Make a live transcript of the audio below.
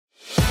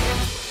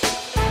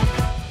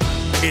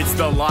It's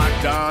the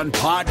Locked On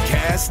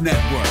Podcast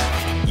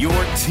Network, your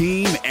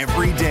team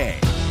every day.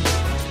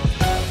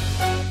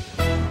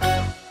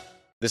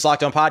 This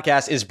Locked On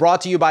Podcast is brought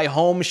to you by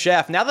Home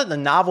Chef. Now that the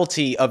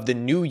novelty of the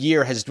new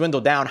year has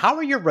dwindled down, how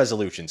are your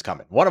resolutions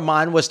coming? One of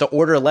mine was to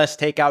order less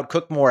takeout,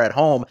 cook more at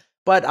home,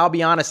 but I'll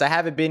be honest, I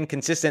haven't been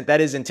consistent. That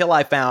is until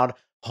I found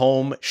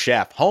Home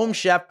Chef. Home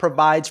Chef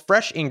provides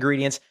fresh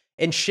ingredients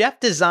and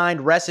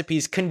chef-designed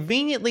recipes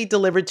conveniently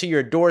delivered to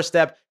your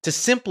doorstep to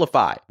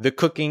simplify the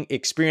cooking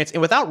experience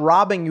and without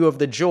robbing you of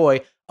the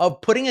joy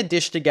of putting a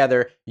dish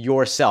together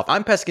yourself.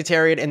 I'm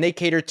pescatarian and they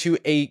cater to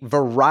a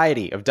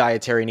variety of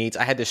dietary needs.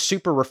 I had this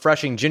super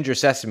refreshing ginger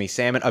sesame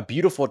salmon, a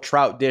beautiful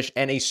trout dish,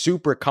 and a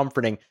super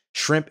comforting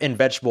shrimp and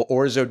vegetable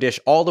orzo dish,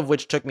 all of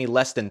which took me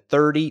less than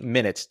 30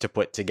 minutes to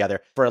put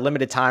together. For a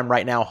limited time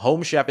right now,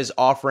 Home Chef is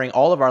offering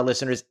all of our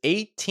listeners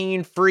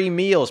 18 free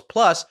meals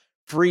plus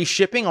free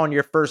shipping on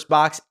your first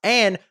box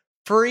and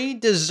free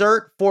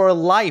dessert for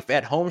life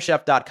at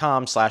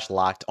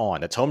homechef.com/lockedon.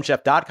 That's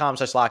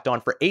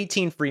homechef.com/lockedon for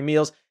 18 free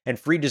meals and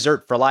free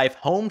dessert for life.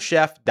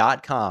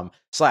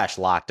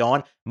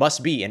 Homechef.com/lockedon.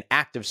 Must be an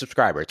active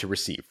subscriber to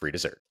receive free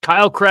dessert.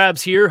 Kyle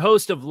Krabs here,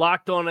 host of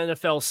Locked On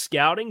NFL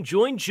Scouting.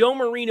 Join Joe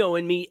Marino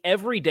and me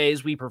every day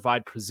as we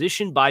provide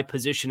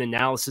position-by-position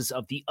analysis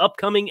of the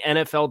upcoming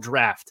NFL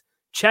Draft.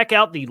 Check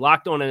out the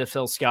Locked On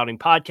NFL Scouting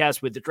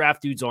podcast with the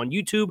Draft Dudes on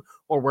YouTube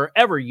or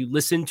wherever you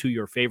listen to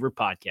your favorite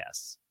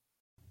podcasts.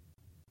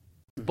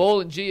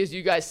 Bull and G, as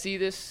you guys see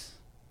this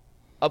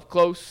up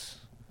close,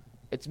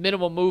 it's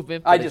minimal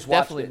movement. I just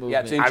watched definitely it.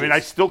 movement. Yeah, it's I mean, I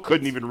still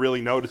couldn't even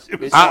really notice it.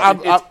 Was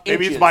maybe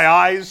inches. it's my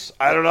eyes.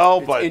 I don't know,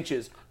 It's but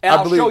inches. And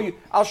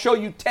I'll show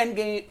you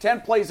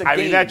 10 plays a game. I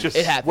mean, that just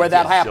It happens. where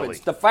that yeah, happens.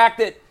 silly. The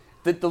fact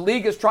that the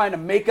league is trying to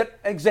make an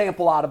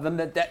example out of them,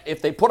 that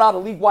if they put out a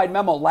league-wide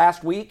memo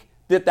last week,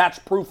 that's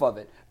proof of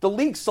it. The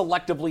league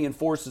selectively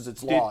enforces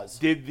its laws.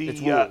 Did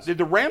rules.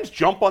 the Rams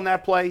jump on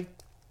that play?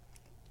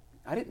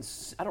 I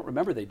don't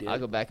remember they did. I'll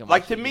go back and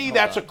Like watch to it. me, Hold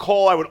that's on. a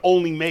call I would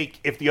only make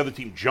if the other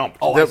team jumped.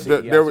 Oh, I see.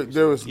 There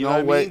was You know no what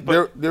I way. mean?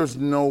 But- There's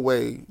no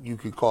way you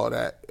could call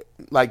that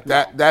like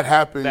that. That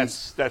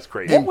happens. That's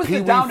crazy. What was the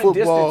Pee-wee down and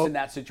football distance in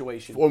that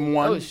situation? on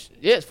one. It's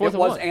 4th It and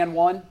was 1. and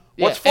one.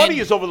 What's Yeah, funny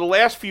and- is over the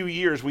last few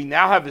years, we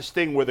now have this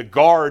thing where the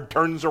guard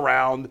turns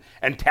around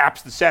and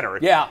taps the center.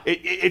 Yeah.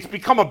 It's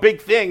become a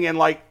big thing, and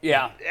like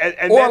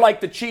and or then-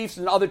 like the Chiefs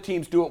and other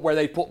teams do it where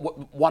they put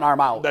one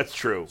arm out. That's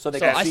true. So they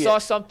So can I see saw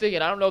it. something,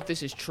 and I don't know if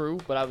this is true,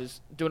 but I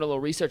was doing a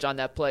little research on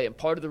that play, and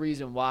part of the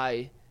reason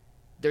why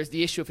there's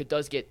the issue if it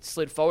does get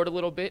slid forward a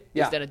little bit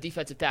Yeah. is then a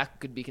defensive tackle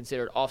could be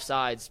considered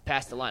offsides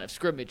past the line of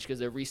scrimmage because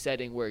they're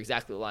resetting where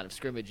exactly the line of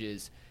scrimmage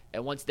is.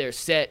 And once they're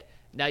set,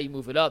 now you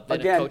move it up, then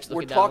Again, a coach we're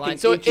looking down the line. talking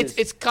So inches.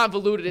 it's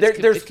convoluted.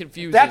 There's It's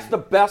confusing. That's the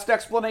best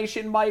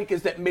explanation, Mike,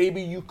 is that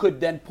maybe you could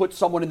then put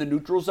someone in the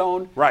neutral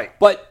zone. Right.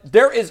 But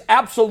there is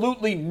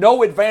absolutely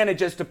no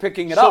advantage as to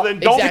picking it So up. then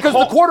don't because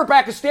call- the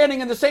quarterback is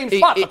standing in the same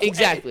spot.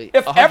 Exactly.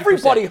 If 100%.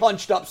 everybody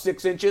hunched up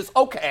 6 inches,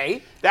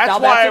 okay. That's now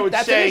why I would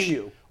that's say an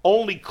issue.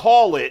 only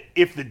call it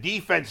if the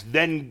defense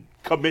then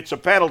commits a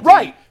penalty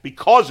Right.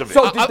 because of it.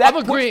 So did that I'm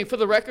put- agreeing. For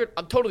the record,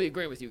 I'm totally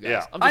agreeing with you guys.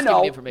 Yeah. I'm I just giving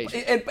know. you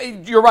information.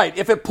 And you're right.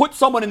 If it puts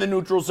someone in the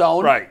neutral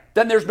zone, Right.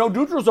 then there's no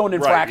neutral zone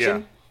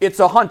infraction. yeah. It's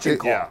a hunching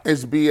call. yeah.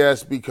 It's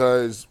BS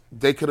because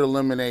they could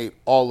eliminate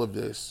all of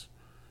this.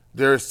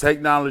 There's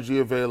technology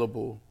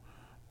available.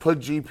 Put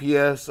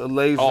GPS, a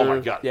laser Oh, my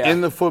God. Yeah.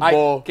 in the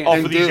football. I can't- Oh,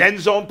 and for these give-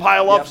 end zone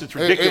pileups, it's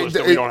ridiculous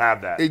that we don't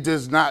have that. It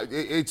does not.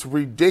 It's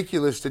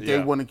ridiculous that they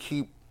Yeah. want to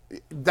keep.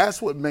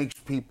 That's what makes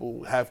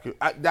people have.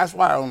 That's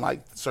why I don't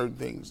like certain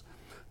things.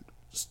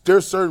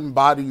 There's certain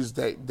bodies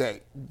that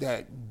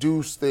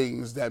do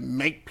things that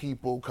make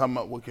people come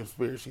up with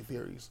conspiracy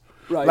theories.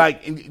 Right.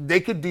 Like they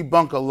could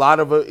debunk a lot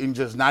of it and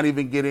just not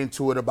even get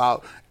into it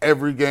about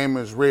every game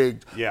is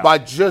rigged Yeah. by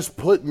just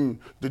putting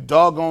the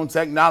doggone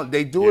technology.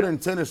 They do it Yeah. in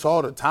tennis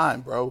all the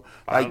time, bro.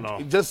 I Like don't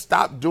know. just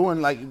stop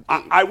doing like.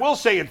 I will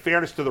say, in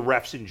fairness to the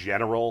refs in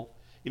general,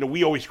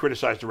 we always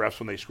criticize the refs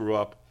when they screw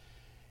up.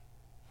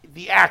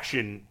 The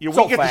action, we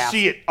So get fast. to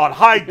see it on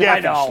high def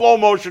and know. slow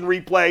motion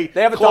replay,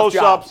 They have a tough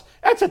close-ups. job.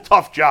 That's a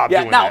tough job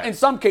Yeah, doing now that. in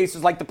some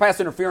cases, like the pass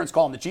interference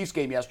call in the Chiefs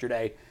game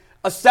yesterday,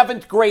 a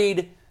 7th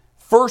grade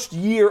first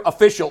year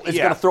official is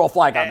Yeah. going to throw a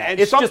flag on And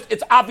that. some-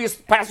 It's obvious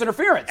pass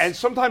interference. And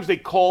sometimes they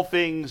call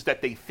things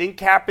that they think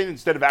happen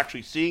instead of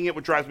actually seeing it,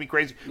 which drives me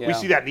crazy. We Yeah.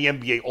 see that in the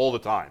NBA all the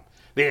time.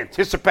 They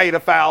anticipate a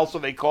foul, so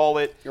they call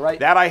it. You're right.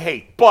 That I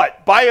hate.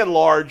 But by and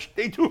large,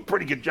 they do a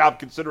pretty good job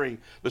considering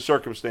the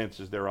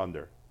circumstances they're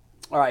under.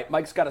 All right,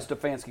 Mike's got a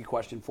Stefanski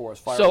question for us.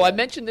 Fire So away. I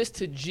mentioned this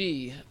to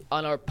G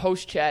on our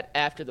post chat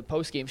after the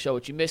post game show,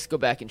 which you missed. Go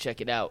back and check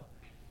it out.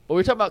 But we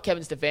were talking about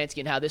Kevin Stefanski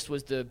and how this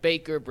was the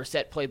Baker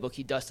Brissett playbook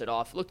he dusted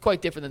off. It looked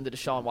quite different than the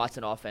Deshaun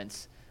Watson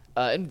offense,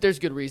 and there's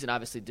good reason.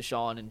 Obviously,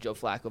 Deshaun and Joe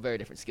Flacco, very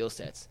different skill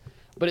sets.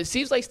 But it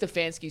seems like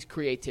Stefanski's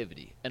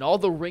creativity and all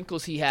the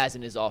wrinkles he has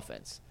in his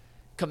offense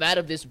come out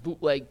of this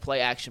bootleg play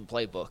action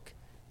playbook.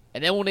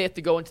 And then when they have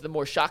to go into the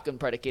more shotgun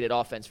predicated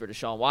offense for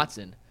Deshaun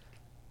Watson,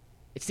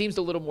 it seems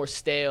a little more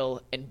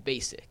stale and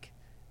basic.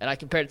 And I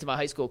compared it to my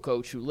high school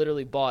coach who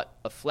literally bought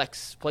a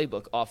flex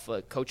playbook off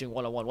a coaching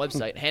 101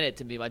 website and handed it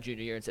to me my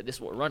junior year and said, this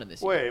is what we're running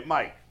this year. Wait,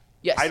 Mike.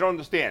 Yes. I don't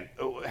understand.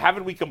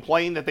 Haven't we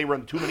complained that they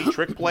run too many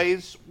trick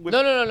plays?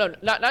 No.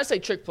 Not to say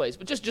trick plays,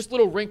 but just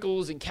little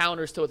wrinkles and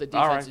counters to what the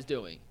defense is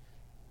doing.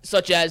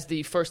 Such as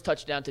the first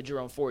touchdown to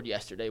Jerome Ford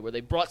yesterday, where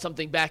they brought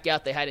something back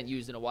out they hadn't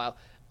used in a while.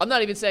 I'm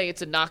not even saying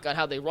it's a knock on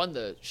how they run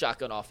the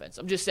shotgun offense.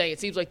 I'm just saying it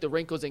seems like the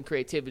wrinkles and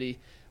creativity,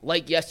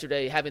 like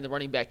yesterday having the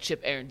running back chip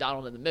Aaron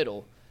Donald in the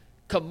middle,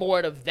 come more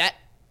out of that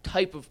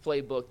type of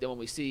playbook than when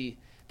we see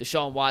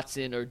Deshaun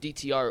Watson or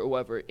DTR or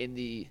whoever in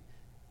the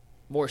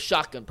more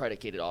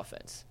shotgun-predicated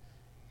offense.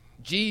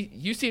 G,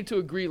 you seemed to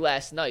agree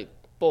last night.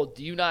 Bull,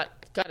 do you not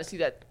kind of see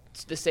that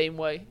the same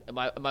way? Am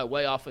I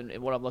way off in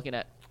what I'm looking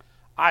at?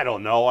 I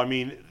don't know. I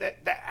mean,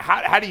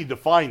 how do you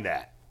define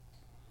that?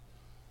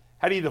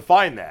 How do you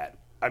define that?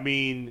 I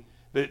mean,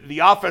 the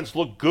offense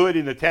looked good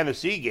in the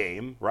Tennessee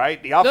game,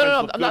 right? The offense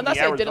looked good I'm not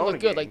saying it didn't look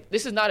good. Game. Like,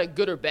 this is not a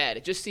good or bad.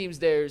 It just seems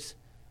there's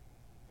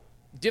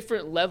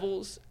different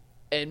levels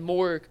and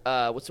more,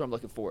 what's what I'm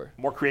looking for?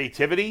 More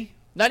creativity?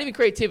 Not even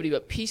creativity,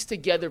 but piece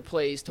together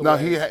plays to No,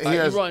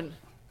 where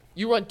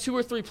you run 2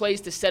 or 3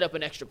 plays to set up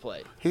an extra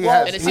play.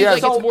 And it seems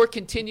like it's more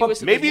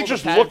continuous. Maybe it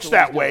just looks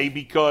that way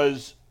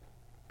because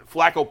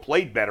Flacco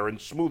played better and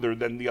smoother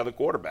than the other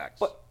quarterbacks.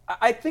 But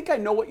I think I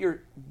know what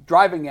you're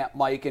driving at,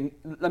 Mike, and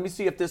let me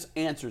see if this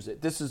answers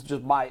it. This is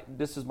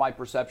my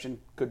perception.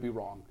 Could be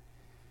wrong.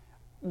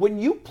 When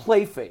you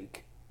play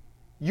fake,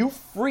 you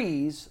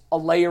freeze a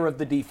layer of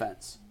the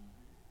defense.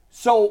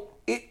 So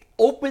it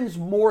opens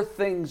more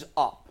things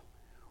up.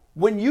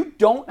 When you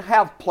don't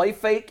have play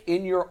fake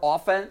in your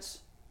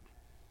offense,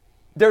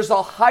 there's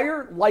a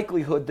higher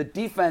likelihood the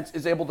defense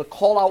is able to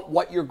call out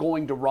what you're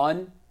going to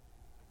run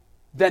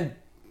than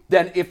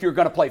if you're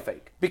going to play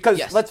fake.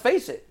 Because let's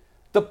face it,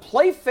 the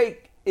play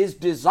fake is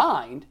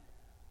designed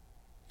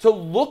to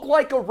look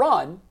like a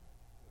run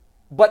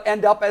but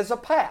end up as a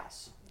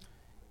pass.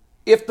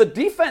 If the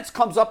defense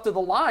comes up to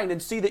the line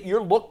and see that you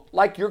look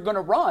like you're going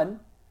to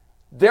run,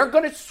 they're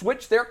going to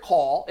switch their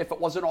call, if it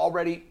wasn't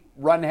already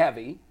run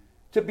heavy,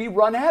 to be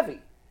run heavy.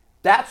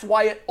 That's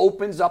why it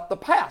opens up the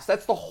pass.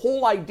 That's the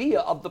whole idea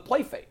of the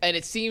play fake. And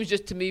it seems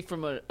just to me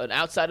from an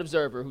outside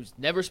observer who's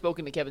never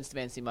spoken to Kevin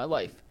Stefanski in my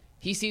life,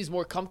 he seems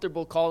more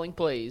comfortable calling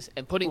plays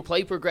and putting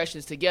play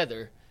progressions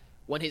together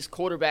when his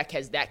quarterback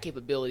has that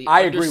capability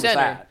under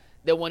center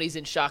than when he's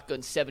in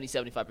shotgun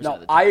 70-75% of the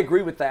time. I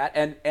agree with that.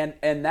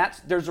 And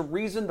there's a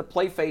reason the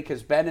play fake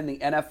has been in the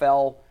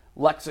NFL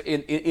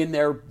in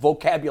their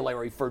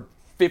vocabulary for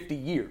 50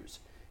 years.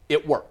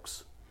 It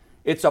works.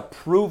 It's a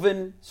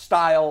proven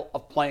style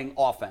of playing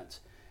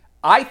offense.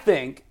 I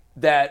think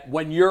that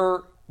when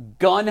you're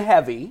gun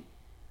heavy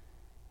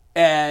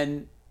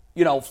and,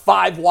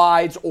 5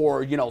 wides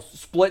or,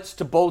 splits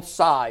to both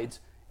sides,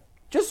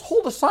 just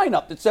hold a sign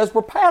up that says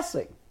we're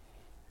passing.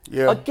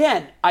 Yeah.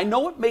 Again, I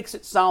know it makes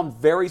it sound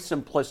very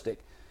simplistic,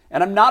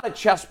 and I'm not a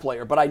chess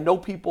player, but I know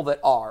people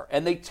that are,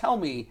 and they tell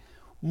me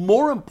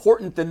more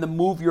important than the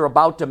move you're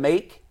about to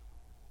make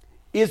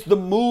is the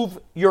move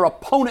your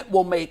opponent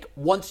will make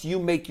once you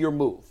make your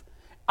move.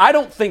 I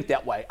don't think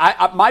that way.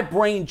 My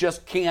brain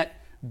just can't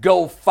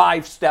go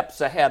 5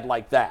 steps ahead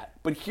like that.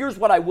 But here's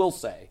what I will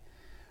say.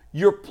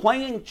 You're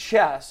playing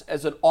chess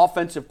as an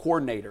offensive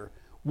coordinator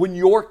when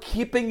you're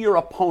keeping your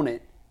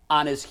opponent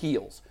on his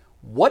heels.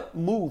 What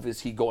move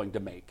is he going to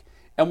make?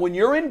 And when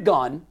you're in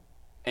gun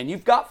and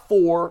you've got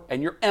 4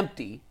 and you're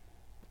empty,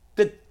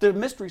 the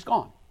mystery's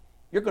gone.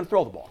 You're going to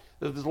throw the ball.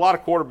 There's a lot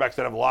of quarterbacks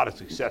that have a lot of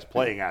success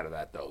playing out of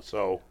that, though.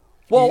 So,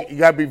 you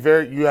have to be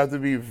very.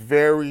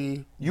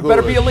 You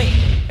better be elite,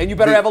 and you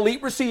better have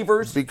elite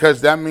receivers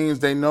because that means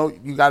they know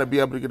you got to be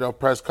able to get off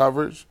press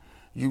coverage.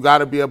 You got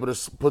to be able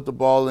to put the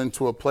ball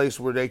into a place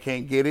where they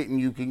can't get it,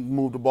 and you can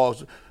move the ball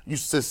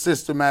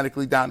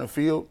systematically down the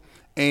field.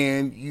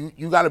 And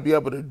you got to be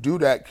able to do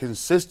that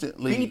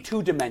consistently. Be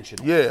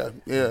two-dimensional. Yeah.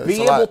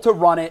 Be able to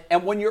run it,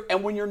 and when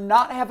you're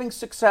not having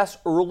success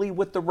early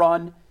with the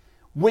run,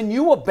 when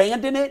you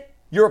abandon it,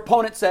 your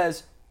opponent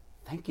says,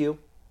 "Thank you,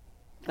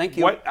 thank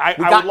you. We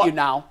got you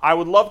now." I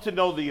would love to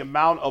know the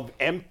amount of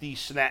empty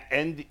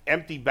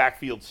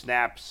backfield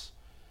snaps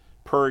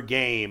per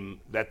game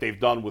that they've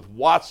done with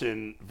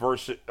Watson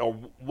versus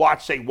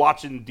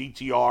Watson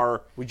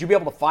DTR. Would you be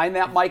able to find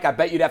that, Mike? I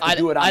bet you'd have to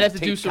do it on I'd have to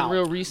tape do some count.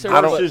 real research.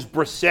 Versus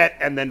Brissett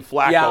and then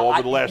Flacco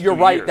over the last 2 years. You're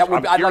right.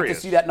 I'd like to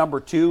see that number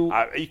 2.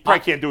 You probably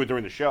can't do it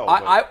during the show.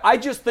 I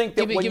just think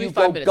that when you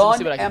go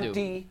gun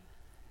empty,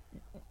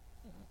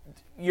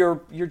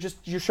 you're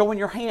showing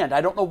your hand.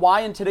 I don't know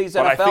why in today's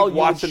NFL you would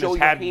Watson show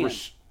your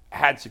hand.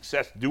 had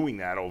success doing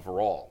that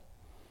overall.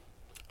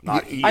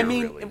 Not here,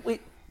 really.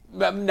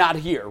 Not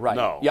here, right?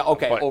 No. Yeah.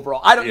 Okay. But, overall,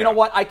 I don't. You know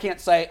what? I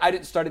can't say. I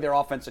didn't study their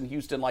offense in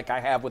Houston like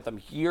I have with them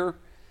here.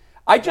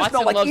 I just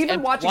know, like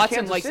even watching Watson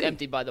Kansas likes City,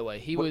 empty. By the way,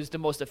 he was the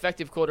most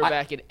effective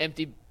quarterback in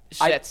empty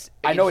sets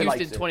in Houston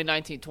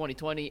 2019,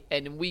 2020,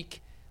 and in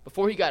week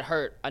before he got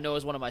hurt. I know it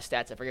was one of my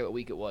stats. I forget what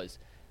week it was,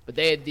 but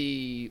they had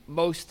the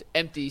most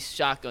empty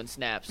shotgun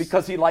snaps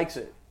because he likes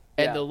it.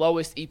 and the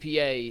lowest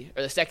EPA,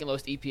 or the second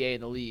lowest EPA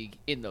in the league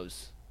in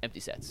those empty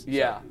sets.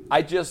 Yeah, so.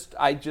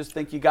 I just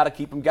think you got to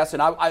keep them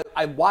guessing.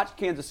 I watched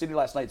Kansas City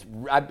last night.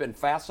 I've been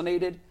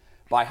fascinated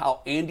by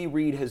how Andy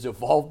Reid has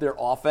evolved their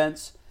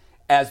offense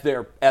as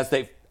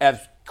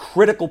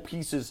critical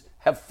pieces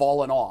have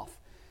fallen off.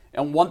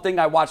 And one thing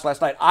I watched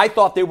last night, I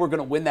thought they were going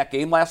to win that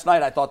game last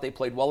night. I thought they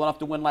played well enough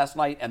to win last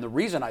night. And the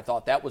reason I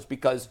thought that was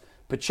because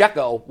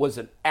Pacheco was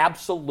an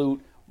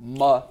absolute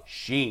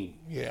machine.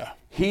 Yeah.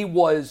 He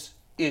was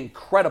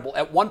incredible.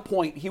 At one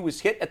point, he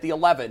was hit at the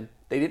 11.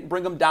 They didn't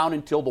bring him down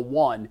until the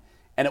 1,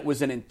 and it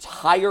was an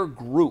entire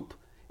group.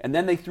 And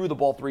then they threw the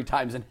ball 3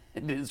 times and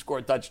didn't score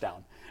a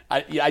touchdown.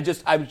 I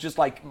was just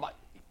like,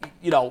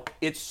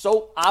 it's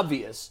so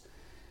obvious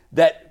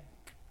that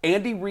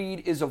Andy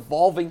Reid is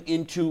evolving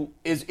into,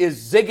 is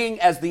zigging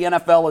as the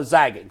NFL is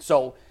zagging.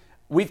 So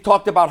we've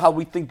talked about how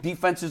we think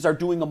defenses are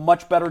doing a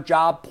much better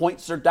job.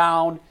 Points are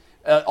down.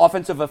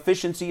 Offensive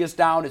efficiency is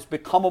down. It's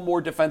become a more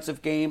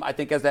defensive game. I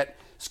think as that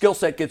skill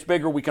set gets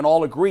bigger, we can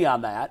all agree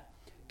on that.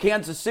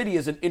 Kansas City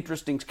is an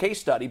interesting case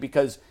study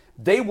because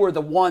they were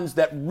the ones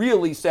that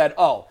really said,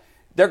 oh,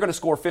 they're going to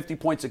score 50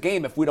 points a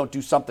game if we don't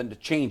do something to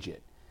change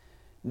it.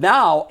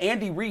 Now,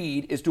 Andy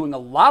Reid is doing a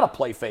lot of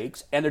play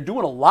fakes, and they're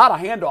doing a lot of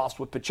handoffs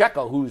with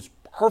Pacheco, who's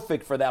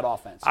perfect for that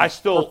offense. I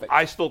still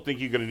think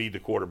you're going to need the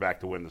quarterback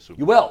to win the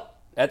Super Bowl.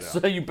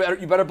 You will.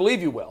 You better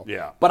believe you will.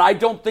 Yeah. But I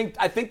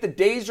think the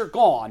days are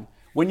gone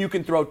when you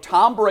can throw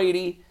Tom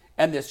Brady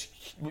and this,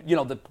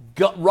 the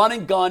run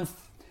and gun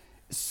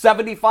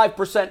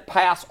 75%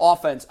 pass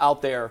offense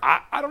out there.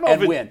 I don't know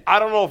and if win. I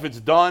don't know if it's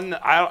done.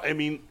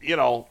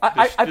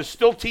 There's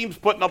still teams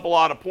putting up a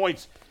lot of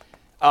points,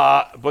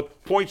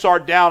 but points are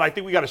down. I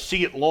think we got to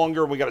see it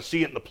longer. We got to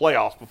see it in the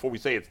playoffs before we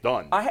say it's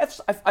done. I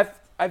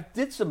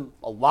did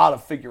a lot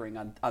of figuring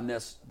on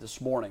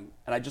this morning,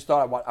 and I just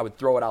thought I would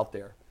throw it out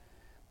there.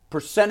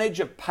 Percentage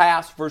of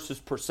pass versus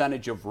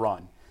percentage of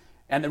run.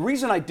 And the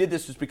reason I did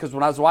this is because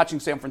when I was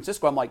watching San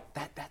Francisco, I'm like,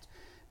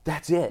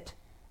 that's it.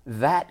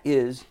 That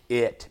is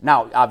it.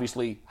 Now,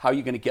 obviously, how are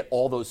you going to get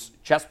all those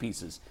chess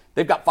pieces?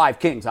 They've got 5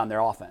 kings on their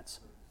offense.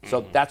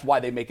 So that's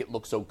why they make it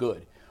look so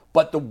good.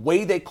 But the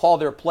way they call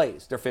their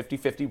plays, their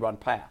 50-50 run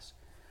pass.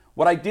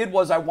 What I did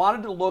was I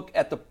wanted to look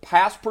at the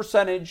pass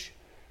percentage,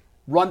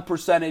 run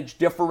percentage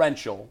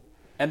differential,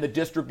 and the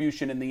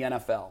distribution in the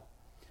NFL.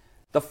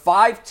 The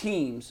 5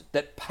 teams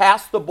that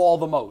pass the ball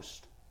the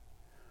most: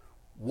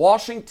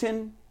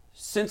 Washington,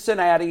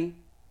 Cincinnati,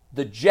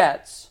 the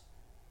Jets,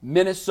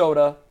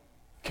 Minnesota,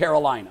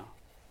 Carolina.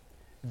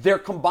 Their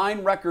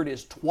combined record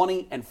is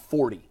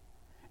 20-40.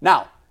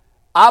 Now,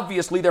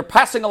 obviously, they're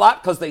passing a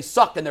lot because they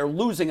suck and they're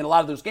losing in a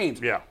lot of those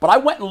games. Yeah. But I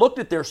went and looked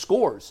at their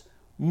scores.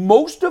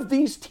 Most of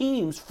these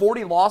teams,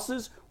 40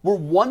 losses, were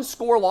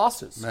 1-score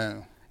losses.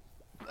 Man.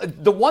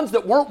 The ones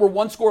that weren't were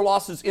 1-score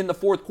losses in the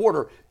fourth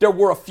quarter. There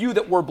were a few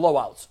that were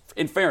blowouts,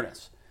 in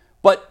fairness.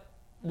 But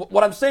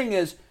what I'm saying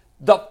is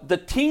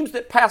the teams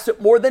that pass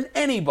it more than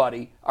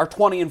anybody are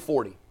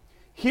 20-40.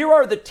 Here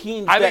are the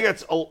teams I think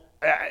that's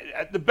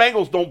the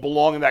Bengals don't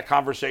belong in that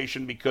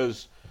conversation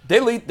because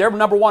they're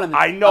number one in the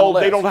I know on the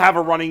list. They don't have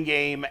a running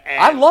game.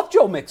 And I love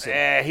Joe Mixon.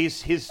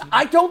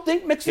 I don't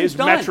think Mixon's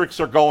done. His metrics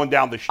are going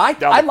down the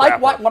I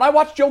like when I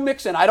watch Joe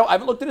Mixon. I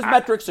haven't looked at his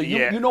metrics, so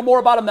you know more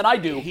about him than I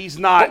do. He's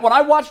not. But when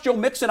I watch Joe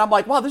Mixon, I'm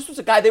like, wow, this was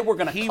a guy they were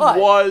going to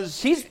cut.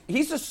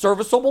 He's a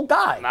serviceable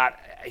guy.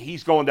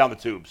 He's going down the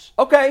tubes.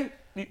 Okay.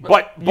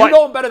 But you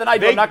know him better than I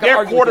do. I'm not going to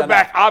argue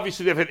quarterback, with you on that.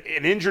 obviously, they've had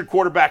an injured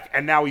quarterback,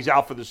 and now he's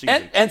out for the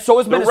season. And so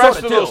is Minnesota, the rest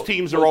of too. those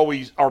teams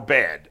are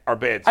bad.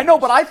 Teams. I know,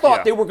 but I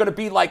thought they were going to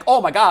be like,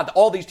 oh, my God,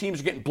 all these teams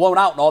are getting blown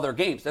out in all their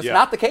games. That's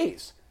not the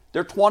case.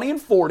 They're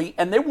 20-40,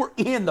 and they were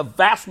in the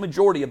vast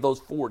majority of those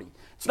 40.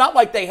 It's not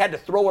like they had to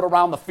throw it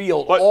around the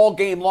field all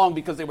game long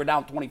because they were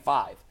down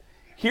 25.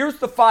 Here's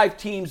the 5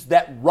 teams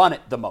that run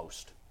it the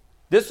most.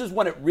 This is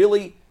when it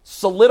really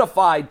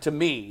solidified to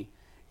me,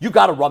 you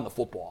got to run the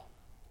football.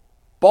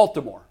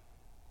 Baltimore,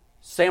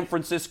 San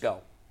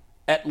Francisco,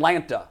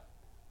 Atlanta,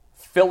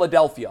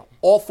 Philadelphia.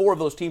 All 4 of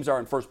those teams are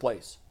in first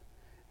place.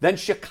 Then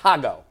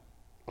Chicago.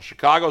 Well,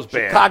 Chicago's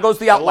bad. Chicago's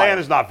the outlier.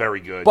 Atlanta's not very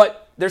good.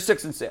 But they're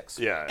 6-6.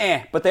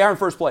 Yeah. But they are in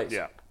first place.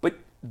 Yeah. But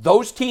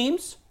those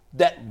teams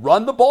that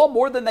run the ball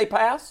more than they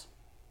pass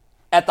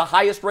at the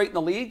highest rate in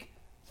the league,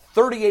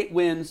 38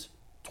 wins,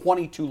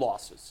 22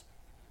 losses.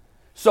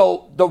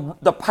 So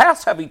the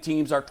pass-heavy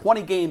teams are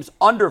 20 games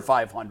under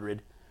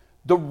 500.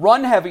 The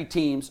run-heavy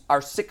teams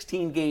are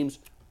 16 games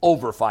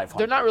over 500.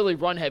 They're not really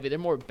run-heavy. They're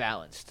more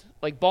balanced.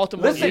 Like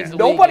Baltimore. Listen,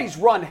 nobody's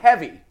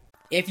run-heavy.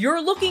 If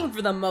you're looking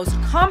for the most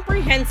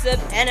comprehensive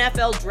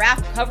NFL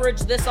draft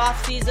coverage this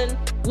offseason,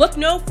 look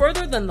no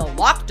further than the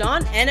Locked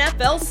On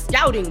NFL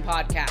Scouting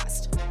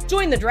Podcast.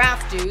 Join the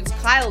draft dudes,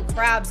 Kyle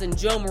Krabs and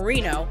Joe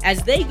Marino,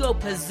 as they go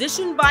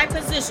position by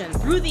position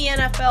through the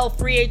NFL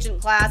free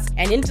agent class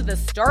and into the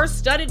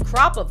star-studded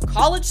crop of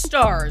college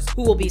stars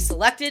who will be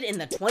selected in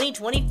the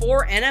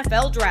 2024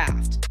 NFL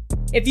Draft.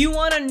 If you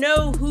want to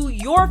know who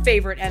your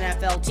favorite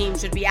NFL team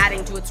should be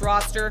adding to its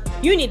roster,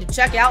 you need to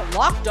check out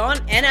Locked On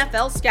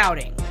NFL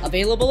Scouting,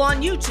 available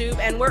on YouTube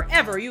and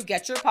wherever you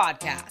get your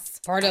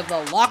podcasts. Part of the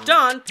Locked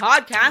On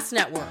Podcast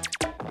Network,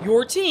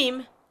 your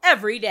team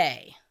every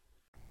day.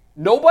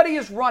 Nobody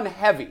is run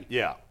heavy.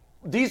 Yeah.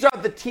 These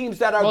are the teams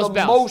that are Most the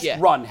balanced, most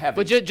run heavy.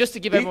 But just to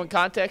give everyone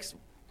context,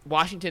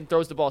 Washington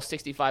throws the ball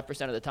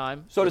 65% of the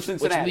time. So does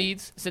Cincinnati. Which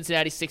leads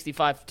Cincinnati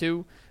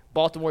 65-2.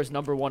 Baltimore is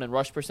number one in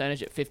rush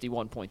percentage at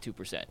 51.2%.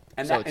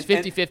 So it's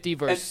 50-50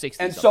 versus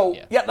 60. And so,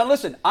 now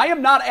listen, I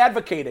am not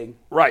advocating,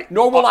 right?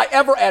 Nor will I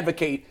ever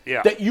advocate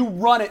Yeah. that you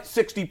run it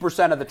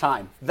 60% of the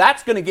time.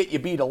 That's going to get you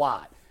beat a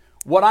lot.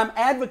 What I'm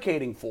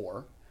advocating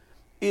for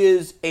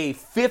is a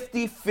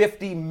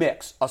 50-50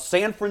 mix, a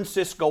San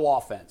Francisco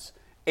offense,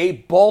 a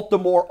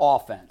Baltimore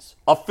offense,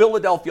 a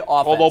Philadelphia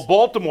offense. Although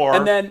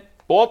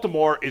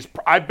Baltimore is,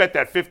 I bet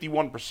that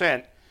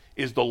 51%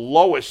 is the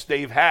lowest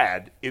they've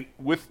had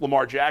with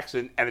Lamar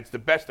Jackson, and it's the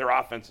best their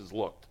offense has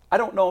looked. I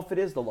don't know if it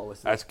is the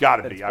lowest. That's got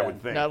to be, I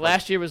would think. No,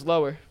 last year was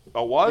lower.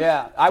 Oh, was?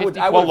 Yeah, I would.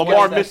 Well,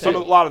 Lamar missed a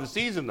lot of the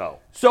season, though.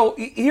 So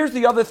here's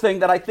the other thing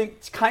that I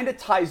think kind of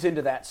ties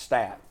into that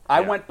stat.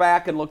 I went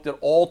back and looked at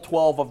all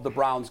 12 of the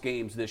Browns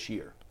games this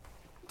year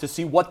to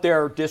see what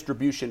their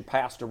distribution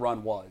pass to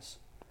run was.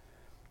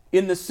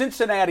 In the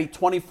Cincinnati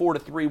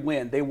 24-3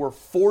 win, they were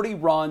 40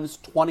 runs,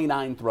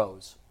 29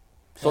 throws.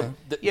 So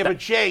but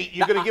Jay,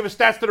 you're going to give us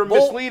stats that are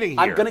misleading here.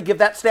 I'm going to give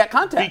that stat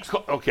context.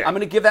 Okay. I'm going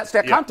to give that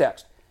stat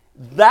context.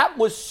 That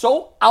was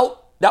so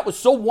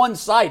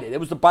one-sided. It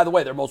was, by the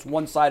way, their most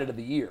one-sided of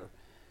the year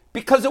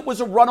because it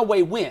was a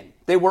runaway win.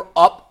 They were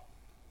up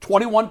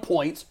 21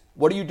 points.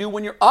 What do you do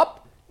when you're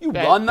up? You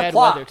run the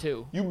clock. Weather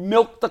too. You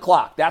milk the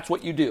clock. That's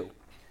what you do.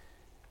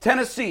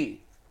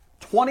 Tennessee,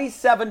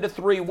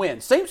 27-3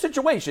 win. Same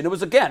situation. It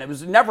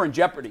was never in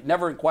jeopardy,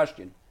 never in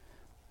question.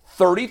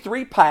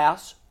 33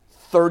 pass,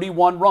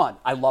 31 run.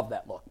 I love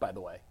that look, by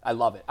the way. I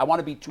love it. I want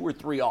to be 2 or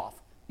 3 off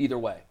either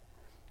way.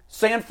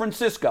 San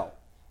Francisco,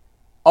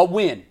 a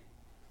win.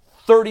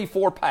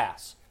 34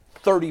 pass,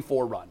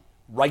 34 run.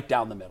 Right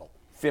down the middle.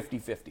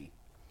 50-50.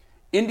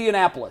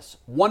 Indianapolis,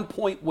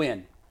 1-point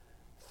win.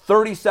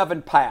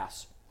 37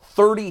 pass,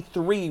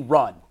 33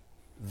 run.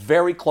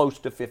 Very close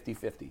to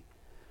 50-50.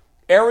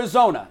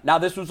 Arizona, now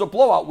this was a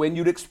blowout win.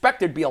 You'd expect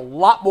there'd be a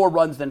lot more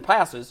runs than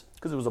passes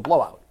because it was a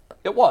blowout.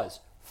 It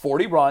was.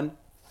 40 run,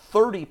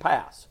 30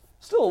 pass.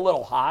 Still a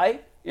little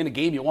high in a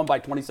game you won by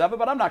 27,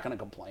 but I'm not going to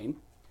complain.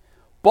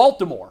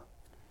 Baltimore,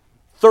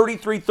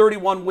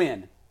 33-31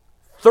 win,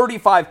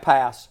 35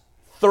 pass,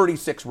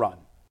 36 run.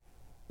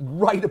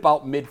 Right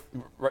about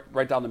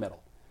right down the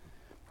middle.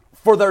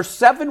 For their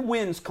 7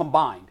 wins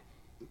combined,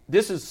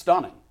 this is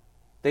stunning.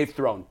 They've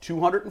thrown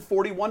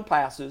 241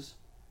 passes,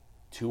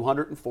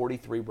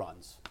 243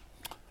 runs.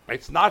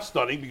 It's not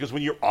stunning because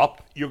when you're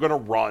up, you're going to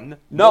run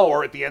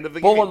more at the end of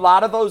the game. Well, a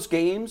lot of those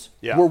games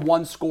were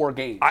one-score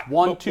games.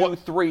 1, 2,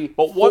 3,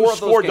 But 4 one of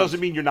score those doesn't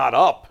games. mean you're not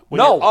up. When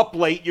No. you're up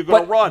late, you're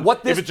going to run.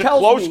 What this if it's a tells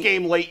close me-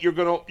 game late, you're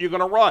going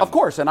to run. Of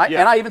course, and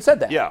I even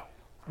said that. Yeah.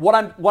 What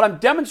I'm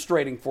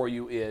demonstrating for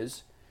you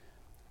is,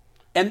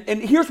 and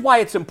here's why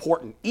it's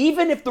important.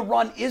 Even if the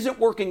run isn't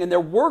working, and there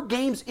were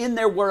games in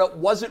there where it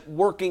wasn't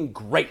working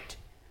great,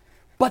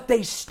 but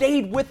they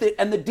stayed with it,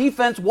 and the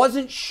defense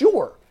wasn't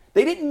sure.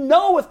 They didn't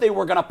know if they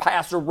were going to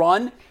pass or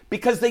run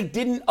because they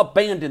didn't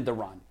abandon the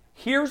run.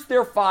 Here's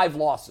their 5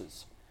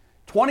 losses.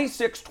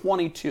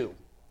 26-22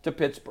 to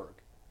Pittsburgh.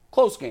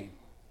 Close game.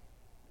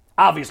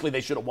 Obviously,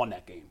 they should have won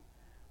that game.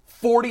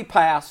 40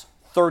 pass,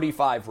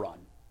 35 run.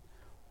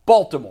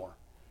 Baltimore,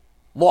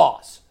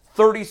 loss.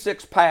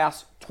 36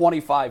 pass,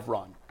 25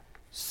 run.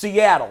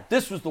 Seattle,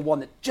 this was the one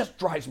that just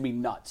drives me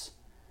nuts.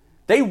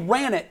 They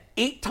ran it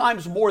 8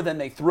 times more than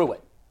they threw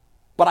it.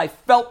 But I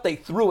felt they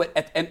threw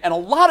it. And a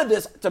lot of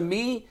this, to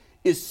me,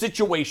 is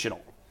situational.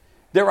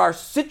 There are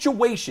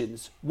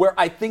situations where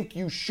I think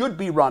you should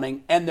be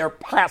running, and they're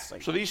passing.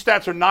 So these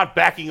stats are not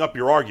backing up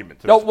your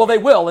argument. No, well, they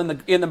will.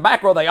 In the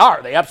macro, they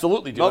are. They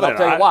absolutely do. No, and I'll they're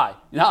tell you not. why.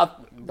 Now,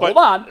 But hold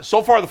on.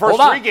 So far, the first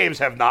Hold 3 on. games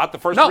have not. The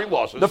first No, 3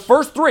 losses. the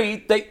first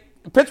 3,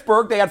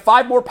 Pittsburgh, they had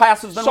 5 more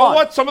passes than So runs.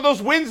 what? Some of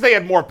those wins, they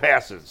had more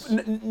passes.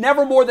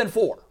 Never more than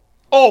 4.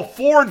 Oh,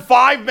 4 and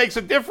 5 makes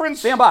a difference?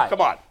 Stand by.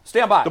 Come on.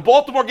 Stand by. The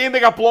Baltimore game,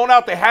 they got blown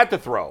out. They had to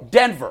throw.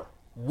 Denver,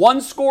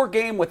 1-score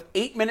game with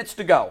 8 minutes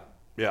to go.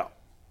 Yeah.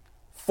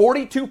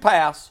 42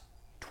 pass,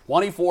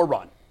 24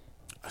 run.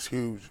 That's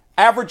huge.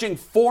 Averaging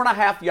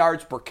 4.5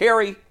 yards per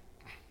carry,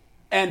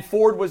 and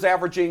Ford was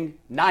averaging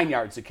 9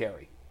 yards a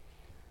carry.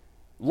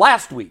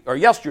 Last week, or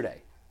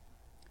yesterday,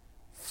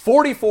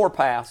 44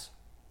 pass,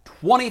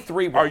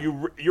 23 run.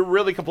 Are you're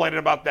really complaining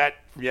about that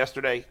from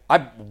yesterday?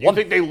 I You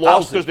think they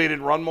lost because they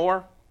didn't run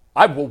more?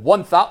 I will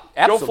 1,000. Joe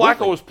Absolutely.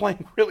 Flacco was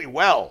playing really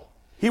well.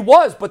 He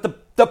was, but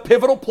the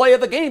pivotal play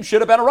of the game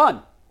should have been a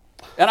run.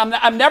 And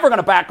I'm never going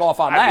to back off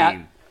on that.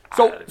 mean,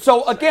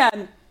 so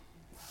again,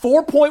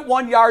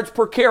 4.1 yards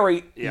per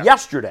carry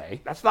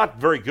yesterday. That's not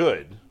very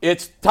good.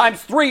 It's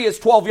times 3 is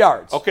 12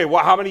 yards. Okay,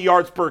 well, how many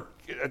yards per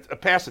a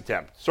pass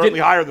attempt. Certainly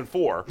higher than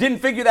 4. Didn't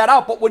figure that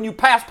out, but when you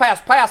pass,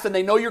 and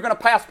they know you're going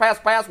to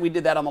pass, we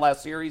did that on the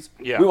last series.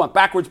 Yeah. We went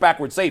backwards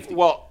safety.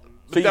 Well,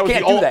 so you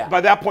can't do that.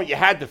 By that point, you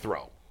had to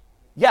throw.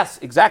 Yes,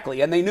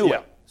 exactly, and they knew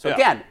it. So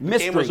again,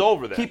 mystery. The game was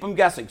over then. Keep them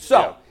guessing.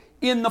 So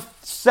in the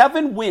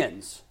 7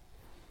 wins,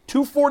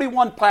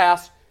 241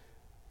 pass,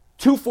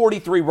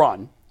 243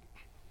 run,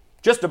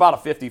 just about a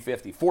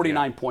 50-50,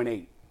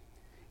 49.8.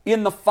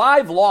 In the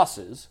 5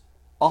 losses,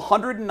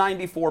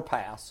 194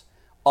 pass,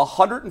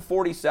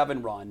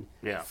 147 run,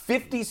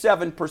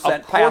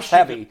 57% pass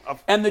heavy.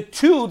 And the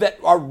 2 that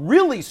are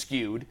really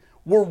skewed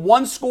were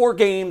 1-score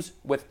games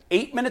with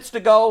 8 minutes to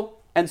go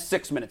and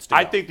 6 minutes to go.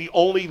 I think the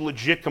only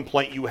legit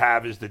complaint you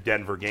have is the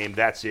Denver game.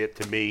 That's it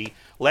to me.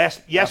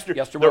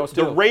 Yesterday,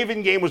 the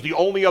Raven game was the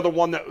only other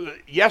one that.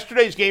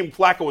 Yesterday's game,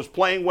 Flacco was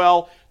playing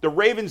well. The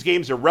Ravens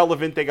game's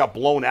irrelevant. They got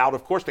blown out.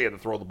 Of course, they had to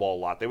throw the ball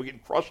a lot. They were getting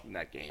crushed in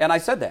that game. And I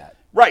said that.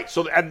 Right.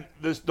 So, and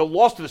the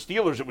loss to the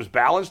Steelers, it was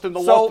balanced, and the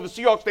loss to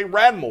the Seahawks, they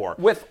ran more.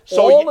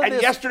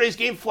 Yesterday's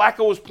game,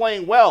 Flacco was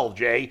playing well,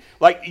 Jay.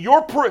 Like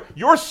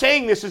you're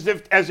saying this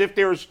as if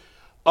there's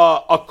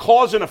a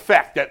cause and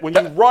effect that when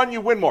you run,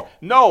 you win more.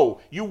 No,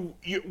 you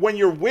when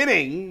you're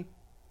winning,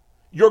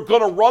 you're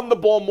going to run the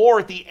ball more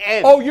at the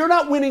end. Oh, you're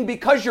not winning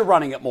because you're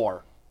running it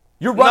more.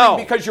 You're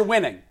running because you're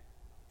winning.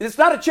 It's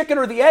not a chicken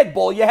or the egg,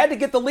 Bull. You had to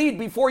get the lead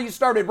before you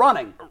started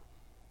running.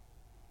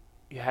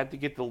 You had to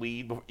get the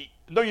lead.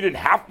 No, you didn't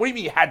have. What do you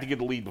mean you had to get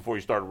the lead before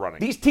you started running?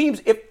 These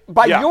teams,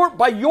 by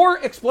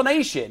your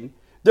explanation,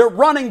 they're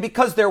running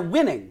because they're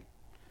winning.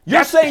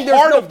 You're saying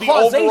there's no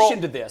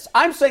causation to this.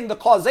 I'm saying the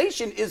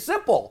causation is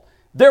simple.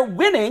 They're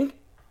winning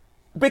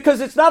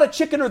because it's not a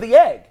chicken or the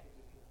egg.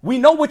 We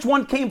know which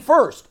one came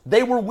first.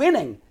 They were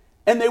winning,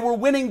 and they were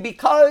winning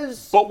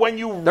because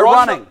they're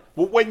running.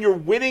 But when you're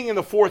winning in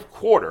the fourth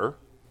quarter,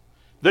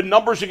 the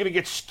numbers are going to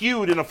get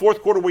skewed in the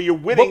fourth quarter where you're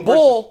winning. But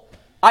Bull,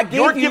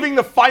 you're giving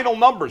the final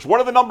numbers. What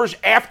are the numbers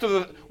after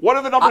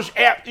when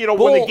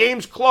the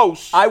game's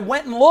close? I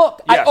went and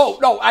looked. Yes.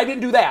 I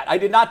didn't do that. I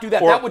did not do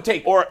that. That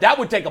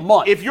would take a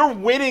month. If you're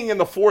winning in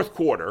the fourth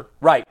quarter,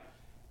 right,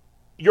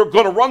 you're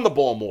going to run the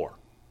ball more.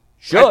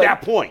 Should. At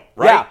that point,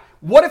 right? Yeah.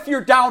 What if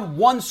you're down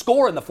 1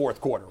 score in the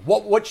fourth quarter?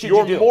 What should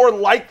you do? You're more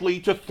likely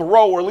to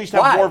throw or at least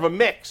have more of a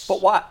mix.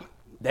 But what?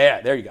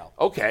 There you go.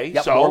 Okay,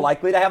 so more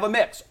likely to have a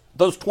mix.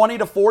 Those 20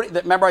 to 40.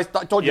 Remember, I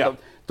told you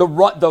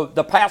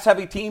the pass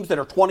heavy teams that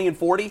are 20 and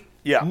 40.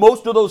 Yeah.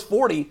 Most of those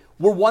 40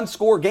 were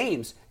 1-score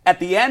games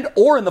at the end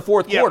or in the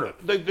fourth quarter.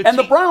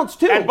 The Browns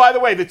too. And by the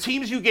way, the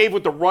teams you gave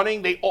with the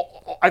running,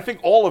 I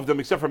think all of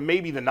them, except for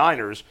maybe the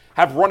Niners,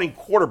 have running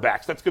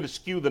quarterbacks. That's going to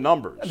skew the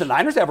numbers. The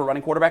Niners have a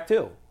running quarterback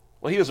too.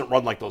 Well, he doesn't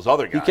run like those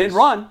other guys. He can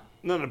run.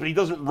 No, but he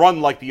doesn't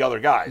run like the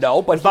other guys.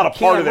 No, but it's not a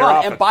part of their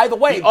offense. And by the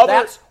way,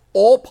 that's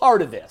all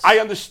part of this. I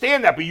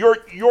understand that, but you're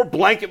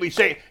blanketly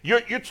saying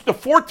the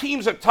 4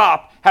 teams at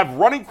top have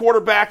running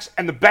quarterbacks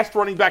and the best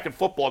running back in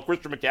football,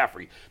 Christian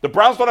McCaffrey. The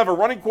Browns don't have a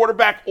running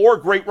quarterback or a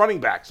great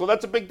running back, so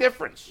that's a big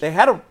difference. They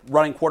had a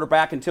running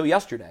quarterback until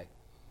yesterday.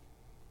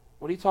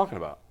 What are you talking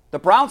about? The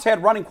Browns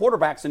had running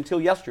quarterbacks until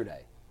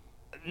yesterday.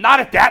 Not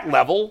at that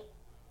level.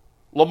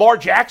 Lamar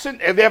Jackson?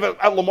 And they have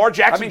a Lamar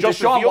Jackson,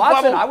 Justin Deshaun Fields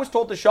Watson, level? I was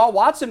told Deshaun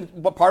Watson,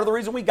 but part of the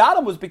reason we got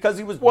him was because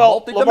he was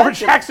multidimensional. Lamar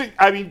Jackson,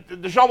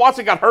 Deshaun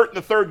Watson got hurt in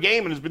the third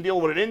game and has been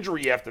dealing with an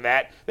injury after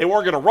that. They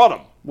weren't going to run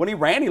him. When he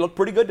ran, he looked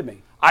pretty good to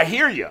me. I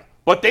hear you.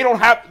 But they don't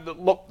have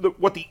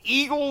what the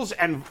Eagles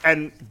and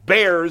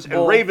Bears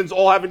and Ravens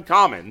all have in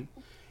common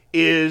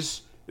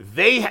is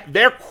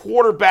their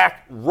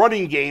quarterback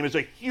running game is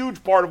a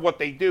huge part of what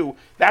they do.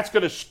 That's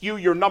going to skew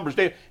your numbers.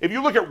 If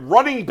you look at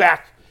running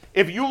back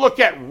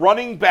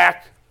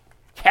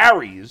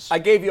carries. I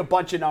gave you a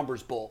bunch of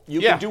numbers, Bull.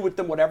 You can do with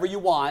them whatever you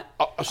want.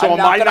 So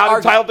am I not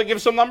entitled to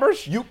give some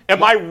numbers?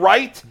 Am I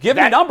right? Give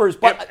me numbers,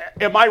 but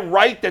am I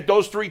right that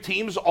those 3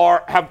 teams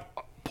have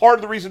part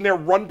of the reason their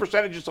run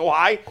percentage is so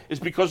high is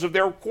because of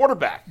their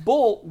quarterback?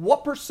 Bull,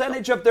 what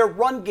percentage of their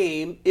run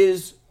game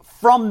is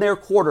from their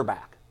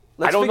quarterback?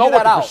 I don't know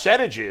what the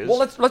percentage is. Well,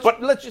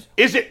 let's just.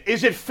 Is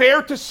it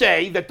fair to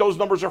say that those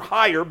numbers are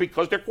higher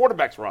because their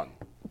quarterbacks run?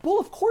 Well,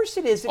 of course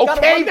it is.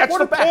 Okay, that's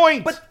the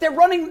point. But their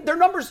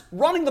numbers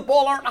running the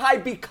ball aren't high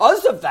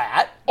because of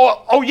that.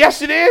 Oh,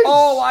 yes, it is.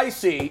 Oh, I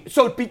see.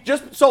 So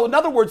in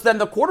other words, then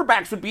the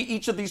quarterbacks would be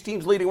each of these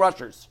teams' leading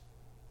rushers.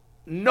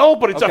 No,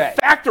 but it's a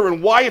factor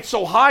in why it's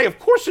so high. Of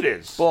course it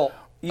is. Well,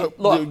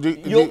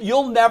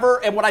 you'll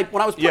never. And when I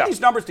was putting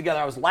these numbers together,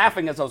 I was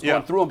laughing as I was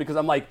going through them because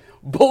I'm like,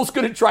 Bull's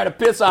going to try to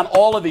piss on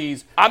all of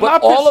these. I'm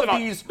not all pissing of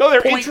these on. No,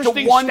 they're point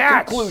interesting to one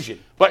stats. conclusion.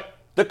 But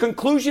the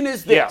conclusion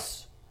is this.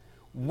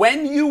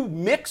 When you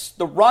mix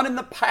the run and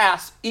the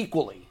pass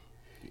equally,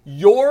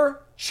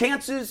 your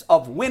chances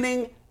of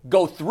winning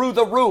go through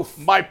the roof.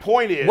 My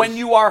point is, when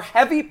you are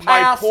heavy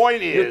pass,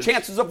 your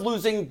chances of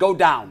losing go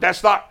down.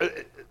 That's not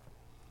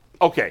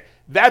okay.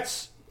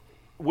 That's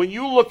when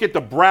you look at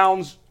the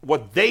Browns,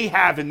 what they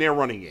have in their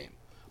running game.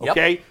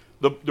 Okay,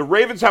 the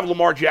Ravens have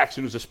Lamar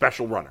Jackson, who's a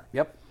special runner.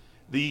 Yep.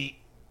 The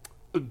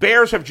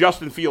Bears have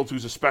Justin Fields,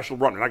 who's a special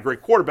runner. Not a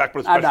great quarterback, but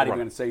a special runner. I'm not even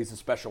going to say he's a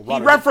special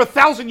runner. He ran for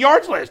 1,000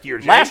 yards last year,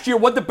 Jay. Last year,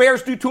 what did the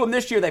Bears do to him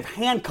this year? They've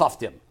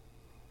handcuffed him.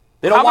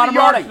 They don't want him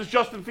running. How many yards does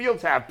Justin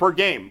Fields have per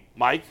game,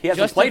 Mike? He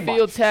hasn't played much. Justin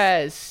Fields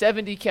has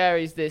 70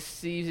 carries this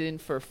season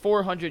for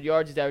 400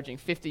 yards. He's averaging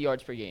 50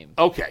 yards per game.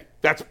 Okay,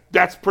 that's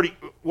pretty.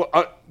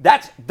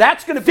 That's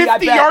going to be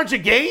 50 yards a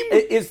game.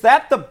 Is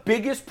that the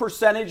biggest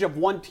percentage of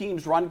one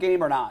team's run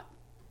game or not?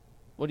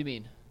 What do you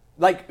mean?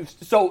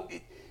 So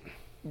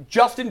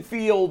Justin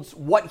Fields,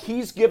 what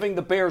he's giving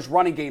the Bears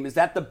running game, is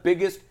that the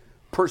biggest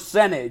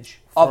percentage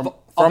of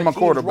a team's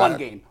run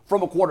game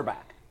from a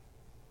quarterback?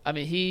 I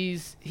mean, he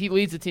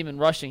leads the team in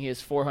rushing. He has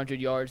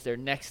 400 yards. Their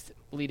next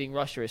leading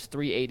rusher is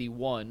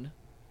 381.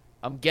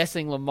 I'm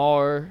guessing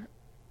Lamar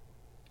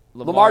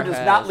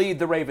does not lead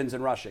the Ravens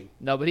in rushing.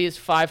 No, but he has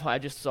 500. I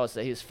just saw it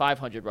say he has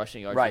 500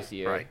 rushing yards this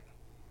year. Right.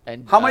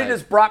 And how many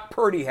does Brock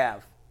Purdy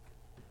have?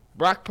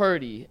 Brock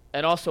Purdy,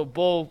 and also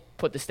Bull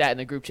put the stat in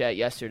the group chat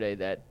yesterday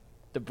that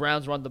the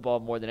Browns run the ball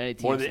more than any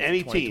team. More than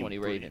any team.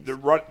 Ravens.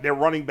 Their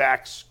running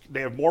backs,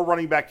 they have more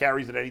running back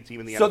carries than any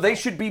team in the NFL. So they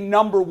should be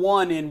number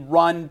one in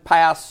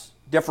run-pass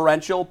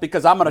differential?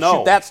 Because I'm going to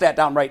shoot that stat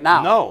down right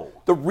now. No.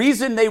 The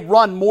reason they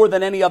run more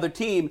than any other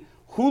team,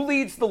 who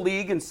leads the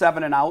league in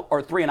 7 and out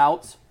or 3 and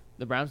outs?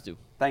 The Browns do.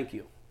 Thank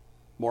you.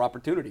 More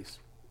opportunities.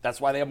 That's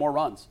why they have more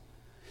runs.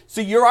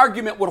 So your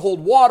argument would hold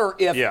water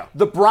if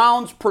the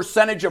Browns'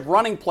 percentage of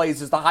running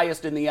plays is the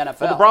highest in the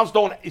NFL. Well, the Browns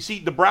don't. You see,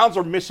 the Browns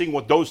are missing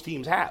what those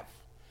teams have.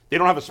 They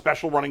don't have a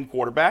special running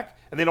quarterback,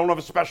 and they don't have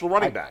a special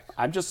running back.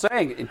 I'm just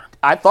saying.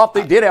 I thought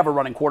they did have a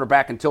running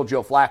quarterback until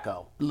Joe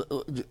Flacco.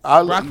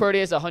 Brock Purdy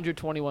has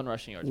 1121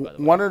 rushing yards, by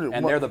the way.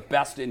 And they're the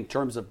best in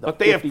terms of the But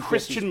they have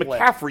Christian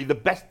McCaffrey, the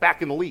best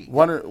back in the league.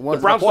 The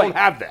Browns don't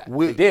have that.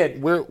 They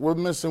did. We're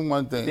missing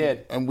one thing,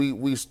 and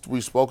we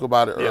spoke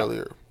about it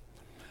earlier,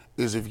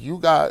 is if you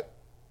got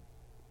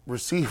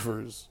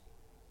receivers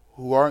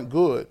who aren't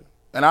good,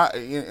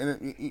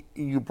 and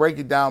you break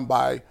it down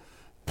by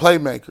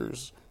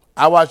playmakers.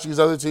 I watch these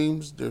other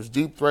teams. There's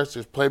deep threats.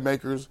 There's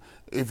playmakers.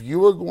 If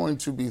you are going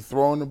to be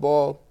throwing the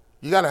ball,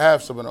 you got to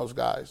have some of those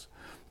guys.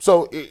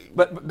 So,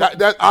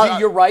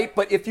 you're right.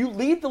 But if you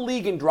lead the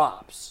league in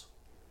drops,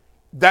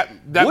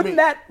 wouldn't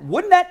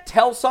that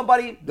tell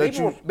somebody maybe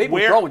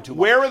we're throwing too much?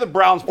 Where are the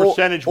Browns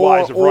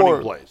percentage-wise of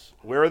running plays?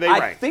 Where are they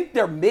ranked? I think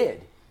they're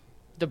mid.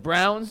 The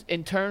Browns,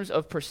 in terms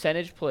of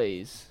percentage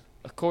plays,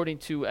 according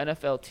to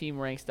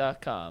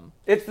NFLTeamRanks.com,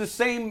 it's the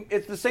same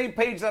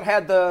page that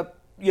had the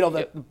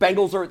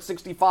Bengals are at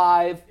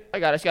 65. I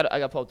got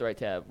to pull up the right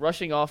tab.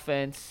 Rushing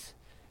offense,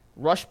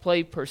 rush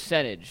play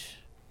percentage.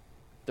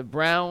 The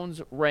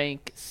Browns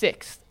rank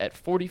 6th at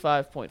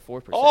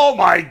 45.4%. Oh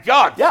my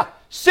God! Yeah,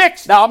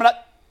 6th. Now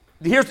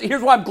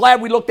here's why I'm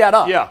glad we looked that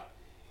up. Yeah.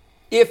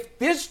 If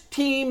this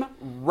team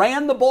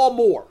ran the ball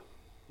more,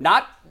 and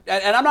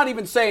I'm not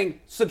even saying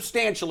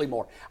substantially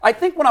more. I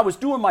think when I was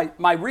doing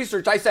my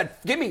research, I said,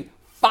 give me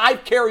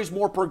 5 carries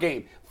more per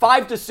game,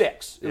 5 to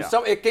 6. Yeah.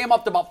 So it came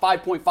up to about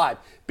 5.5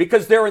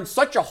 because they're in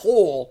such a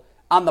hole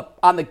on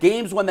the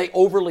games when they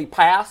overly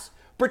pass,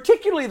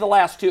 particularly the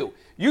last 2.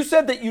 You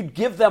said that you'd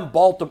give them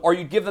Baltimore or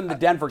you'd give them the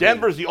Denver game.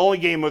 Denver's the only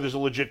game where there's a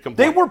legit complaint.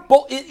 They were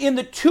in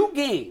the 2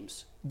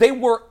 games. They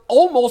were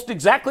almost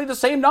exactly the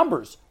same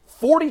numbers: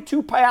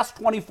 42 pass,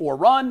 24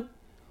 run,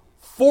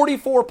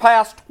 44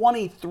 pass,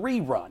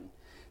 23 run.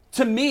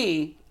 To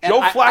me,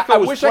 Joe Flacco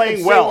was wish playing I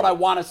could well. say what I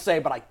want to say,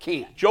 but I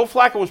can't. Joe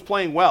Flacco was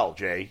playing well,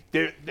 Jay.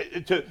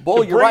 To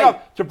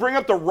bring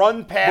up the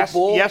run pass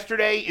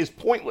yesterday is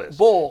pointless.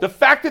 The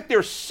fact that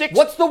there's 6.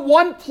 What's the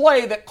one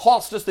play that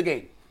cost us the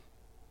game?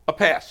 A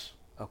pass.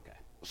 Okay.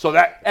 So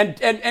that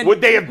and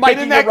would they have been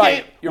in that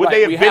game? You're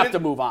right. We have to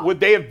move on. Would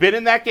they have been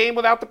in that game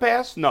without the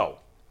pass? No.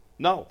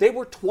 They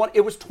were 20.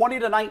 It was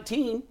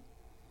 20-19.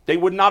 They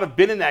would not have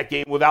been in that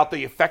game without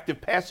the effective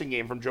passing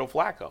game from Joe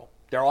Flacco.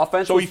 Their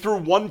offense. So he threw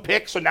 1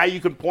 pick, so now you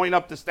can point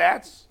up the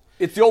stats?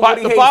 It's the old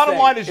Woody Hayes bottom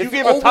thing. line is you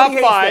gave a top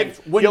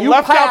 5. When you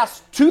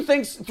pass, 3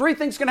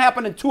 things can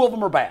happen, and 2 of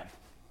them are bad.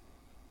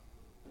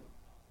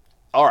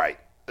 All right.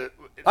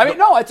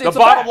 It's the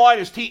bottom line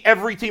is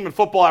every team in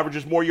football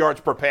averages more yards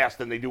per pass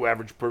than they do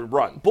average per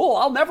run. Bull,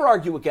 I'll never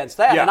argue against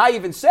that. Yeah. And I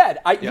even said,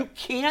 you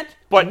can't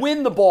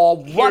win the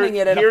ball running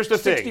it at a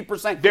 60%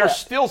 clip. They're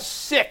still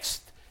 6th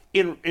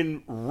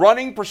in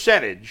running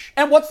percentage.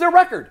 And what's their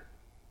record?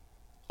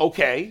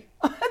 Okay.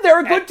 They're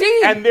a good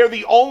team. And they're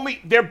the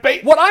only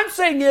What I'm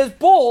saying is,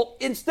 Bull,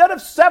 instead of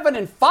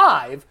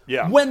 7-5,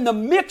 when the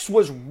mix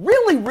was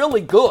really,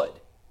 really good,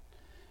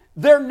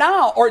 they're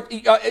now,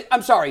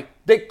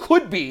 they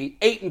could be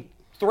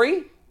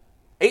 8-3,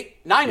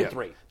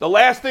 9-3. The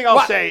last thing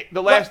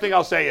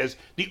I'll say is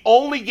the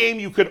only game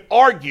you could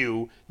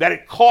argue that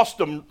it cost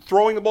them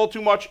throwing the ball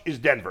too much is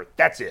Denver.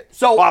 That's it.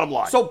 So bottom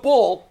line. So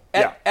Bull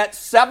at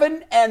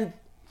 7-3.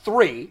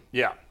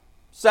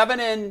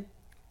 7-4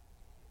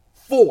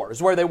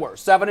 is where they were.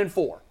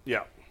 7-4.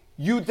 Yeah.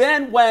 You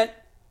then went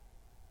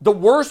the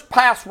worst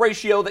pass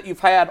ratio that you've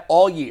had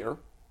all year,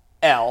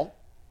 L.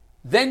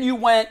 Then you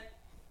went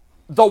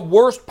the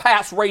worst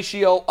pass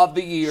ratio of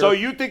the year. So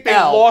you think they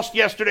lost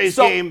yesterday's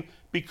game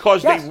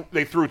because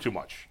they threw too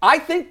much? I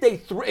think they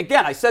threw,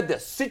 again, I said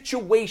this,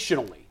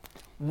 situationally.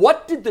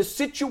 What did the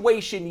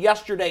situation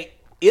yesterday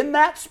in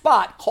that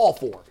spot call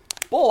for?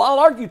 Well, I'll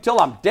argue till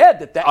I'm dead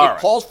that it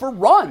calls for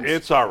runs.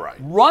 It's all right.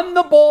 Run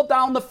the ball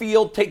down the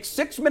field, take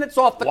 6 minutes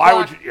off the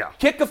clock,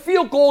 kick a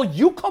field goal,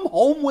 you come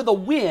home with a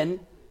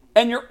win,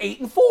 and you're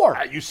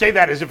 8-4. You say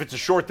that as if it's a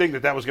short thing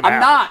that was going to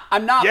happen.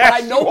 I'm not.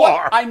 Yes,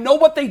 but I know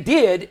what they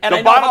did, and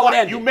I know how it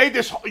ended.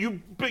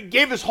 You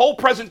gave this whole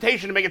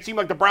presentation to make it seem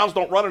like the Browns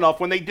don't run enough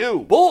when they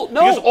do. No.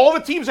 Because all the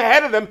teams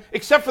ahead of them,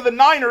 except for the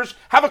Niners,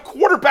 have a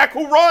quarterback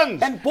who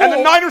runs. And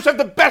the Niners have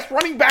the best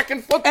running back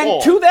in football.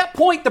 And to that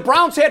point, the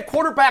Browns had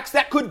quarterbacks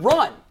that could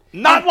run.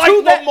 Not like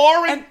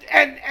Lamar and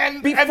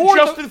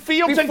Justin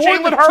Fields and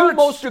Jalen Hurts. Before the two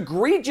most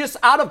egregious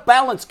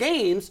out-of-balance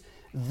games,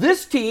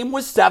 this team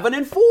was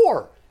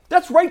 7-4.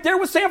 That's right there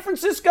with San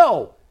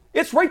Francisco.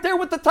 It's right there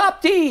with the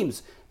top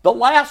teams. The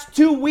last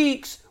 2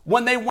 weeks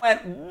when they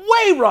went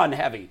way run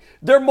heavy,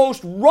 their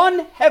most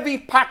run heavy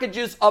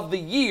packages of the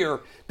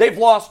year, they've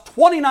lost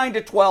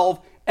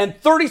 29-12 and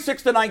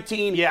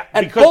 36-19. Yeah,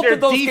 and because both their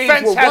of those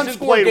defense games were hasn't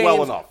played games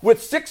well enough.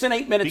 with 6 and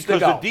 8 minutes to go.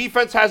 Because the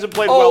defense hasn't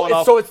played well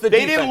enough. So it's the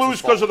they didn't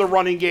lose because of the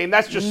running game.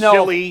 That's just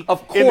silly.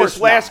 Of course in this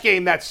last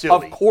game, that's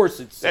silly. Of course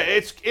it's silly.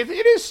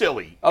 It is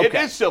silly. Okay. It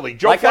is silly.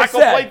 Joe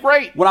Flacco played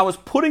great. When I was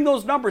putting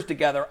those numbers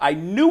together, I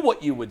knew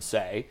what you would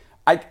say.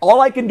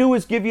 All I can do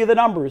is give you the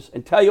numbers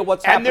and tell you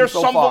what's happened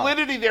so far. And there's some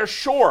validity there,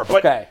 sure.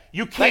 But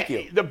you can't. Thank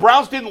you. The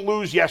Browns didn't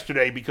lose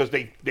yesterday because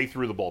they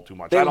threw the ball too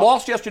much. They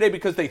lost yesterday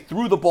because they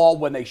threw the ball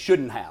when they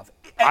shouldn't have.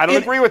 I don't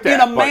agree with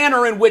that. In a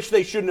manner in which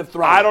they shouldn't have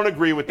thrown it. I don't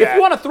agree with that. If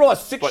you want to throw a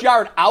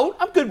 6-yard out,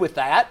 I'm good with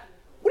that.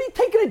 What are you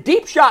taking a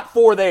deep shot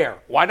for there?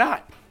 Why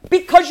not?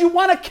 Because you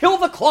want to kill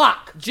the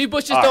clock. G.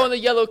 Bush is throwing the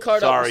yellow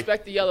card up.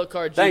 Respect the yellow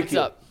card. G. Thank you.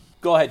 Up?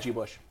 Go ahead, G.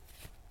 Bush.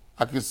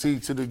 I can see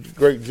to the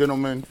great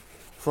gentleman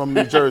from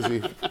New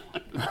Jersey.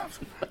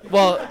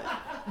 Well,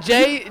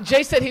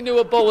 Jay said he knew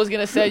what Bo was going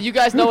to say. You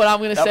guys know what I'm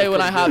going to say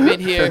when I hop in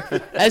here.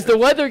 As the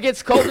weather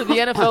gets colder, the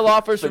NFL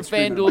offers from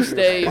FanDuel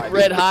stay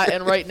red hot.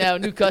 And right now,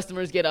 new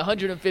customers get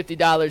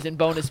 $150 in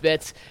bonus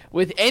bets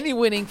with any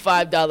winning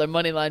 $5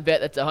 moneyline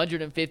bet. That's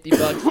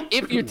 $150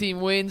 if your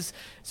team wins.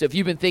 So if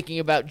you've been thinking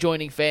about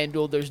joining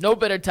FanDuel, there's no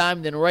better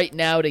time than right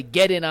now to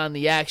get in on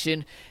the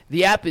action.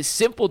 The app is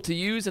simple to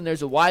use, and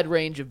there's a wide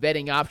range of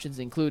betting options,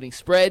 including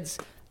spreads,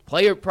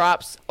 player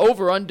props,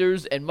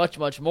 over-unders, and much,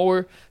 much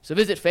more. So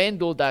visit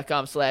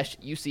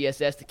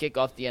FanDuel.com/UCSS to kick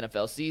off the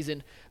NFL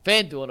season.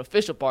 FanDuel, an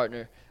official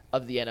partner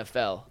of the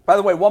NFL. By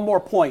the way, one more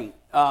point,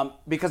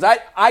 because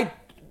I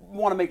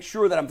want to make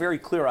sure that I'm very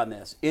clear on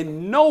this.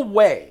 In no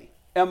way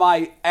am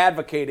I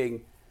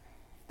advocating,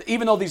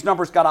 even though these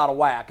numbers got out of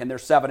whack and they're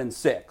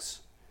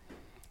 7-6,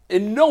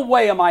 in no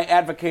way am I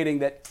advocating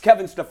that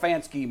Kevin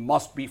Stefanski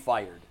must be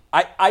fired.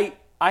 I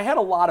had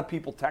a lot of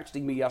people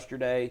texting me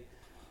yesterday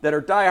that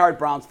are diehard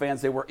Browns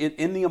fans. They were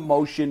in the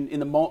emotion,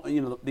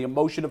 the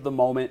emotion of the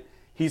moment.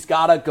 He's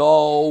got to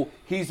go.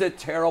 He's a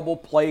terrible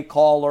play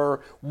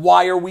caller.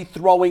 Why are we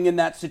throwing in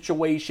that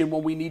situation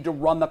when we need to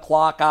run the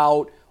clock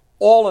out?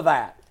 All of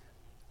that.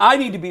 I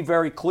need to be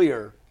very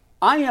clear.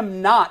 I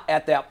am not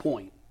at that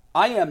point.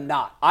 I am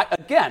not.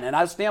 And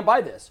I stand by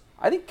this.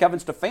 I think Kevin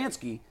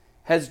Stefanski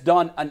has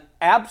done an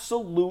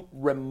absolute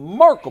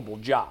remarkable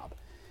job.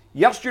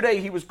 Yesterday,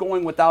 he was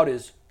going without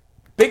his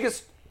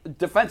biggest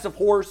defensive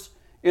horse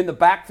in the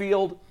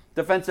backfield,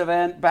 defensive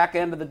end, back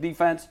end of the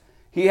defense.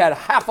 He had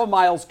half a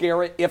Myles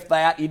Garrett, if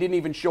that. He didn't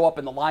even show up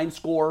in the line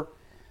score.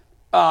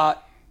 And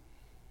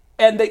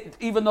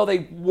even though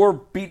they were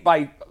beat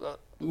by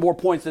more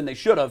points than they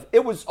should have,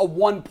 it was a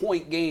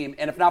 1-point game.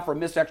 And if not for a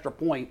missed extra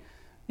point,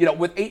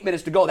 with 8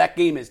 minutes to go, that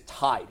game is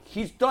tied.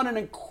 He's done an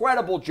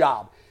incredible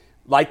job.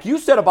 Like you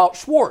said about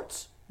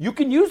Schwartz, you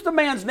can use the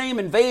man's name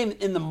in vain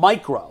in the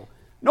micro.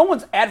 No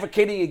one's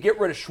advocating you get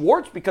rid of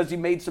Schwartz because he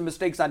made some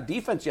mistakes on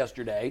defense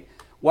yesterday.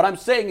 What I'm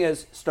saying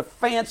is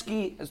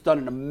Stefanski has done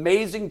an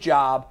amazing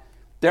job.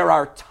 There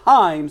are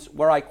times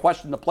where I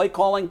question the play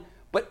calling,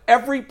 but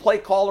every play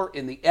caller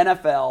in the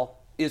NFL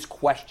is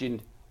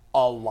questioned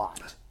a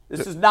lot.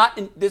 This is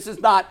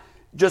not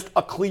just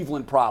a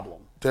Cleveland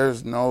problem.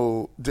 There's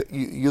no –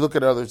 you look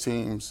at other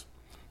teams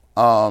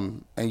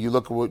and you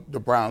look at what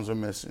the Browns are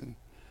missing.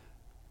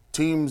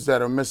 Teams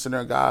that are missing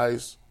their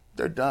guys –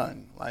 they're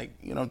done.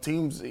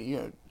 Teams,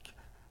 you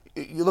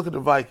look at the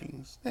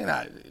Vikings. They're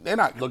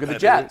not. Look at the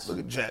Jets. Look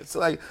at Jets.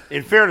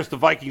 In fairness, the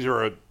Vikings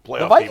are a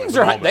playoff team. The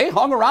Vikings they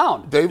hung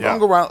around. They've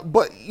hung around.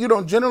 But,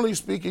 generally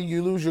speaking,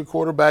 you lose your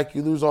quarterback,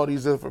 you lose all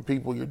these different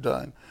people, you're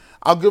done.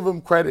 I'll give them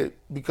credit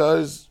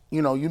because,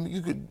 you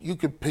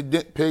could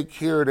pick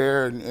here or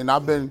there. And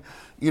I've been,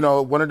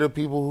 one of the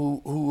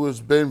people who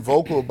has been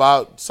vocal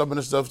about some of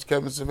the stuff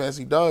Kevin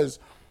Stefanski does.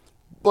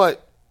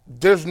 But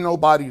there's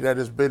nobody that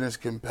has been as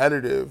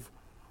competitive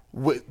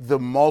with the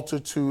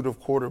multitude of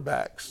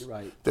quarterbacks.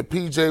 Right. The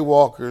P.J.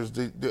 Walkers,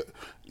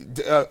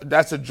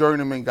 that's a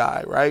journeyman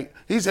guy, right?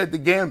 He's had the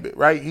gambit,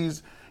 right?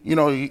 He's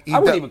I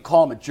wouldn't even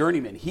call him a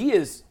journeyman. He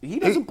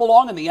doesn't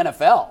belong in the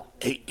NFL.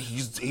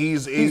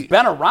 He's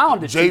been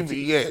around.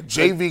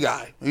 JV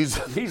guy.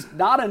 He's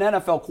not an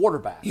NFL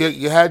quarterback.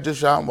 You had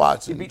Deshaun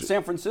Watson. He beat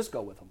San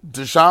Francisco with him.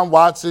 Deshaun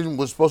Watson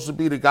was supposed to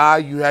be the guy.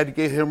 You had to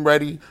get him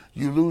ready.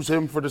 You lose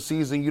him for the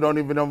season. You don't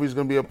even know if he's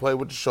going to be able to play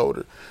with the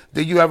shoulder.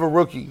 Then you have a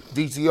rookie,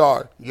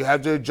 DTR. You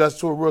have to adjust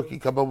to a rookie,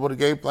 come up with a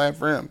game plan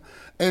for him.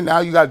 And now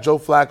you got Joe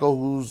Flacco,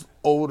 who's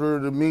older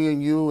than me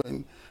and you,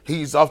 and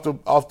he's off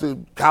the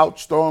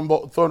couch throwing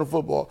the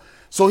football.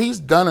 So he's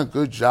done a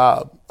good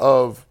job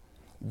of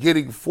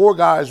getting 4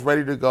 guys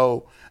ready to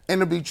go. And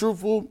to be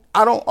truthful,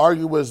 I don't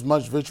argue with as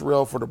much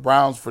vitriol for the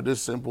Browns for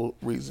this simple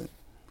reason.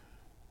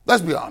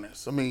 Let's be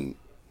honest. I mean,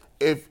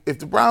 if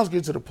the Browns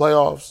get to the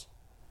playoffs,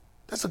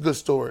 that's a good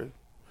story.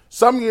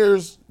 Some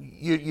years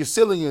your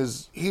ceiling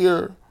is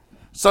here.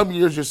 Some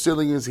years your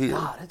ceiling is here.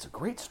 God, that's a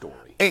great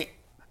story.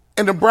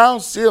 And the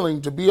Browns'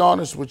 ceiling, to be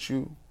honest with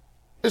you,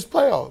 is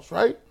playoffs,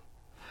 right?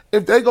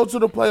 If they go to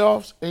the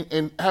playoffs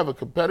and have a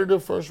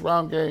competitive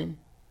first-round game,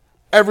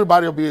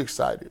 everybody will be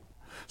excited.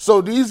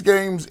 So these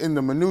games in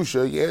the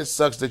minutia, it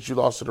sucks that you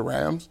lost to the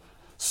Rams,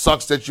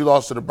 sucks that you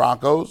lost to the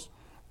Broncos,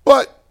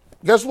 but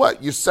guess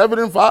what? You're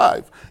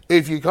 7-5.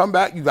 If you come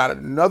back, you got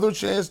another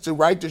chance to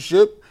right the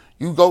ship.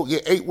 You go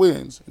get 8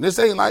 wins. And this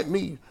ain't like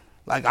me.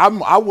 Like I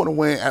want to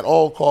win at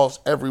all costs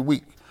every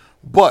week.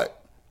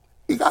 But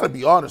you got to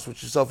be honest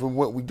with yourself and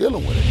what we're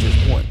dealing with at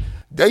this point.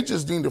 They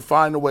just need to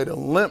find a way to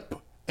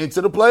limp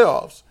into the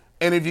playoffs.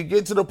 And if you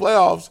get to the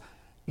playoffs,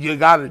 you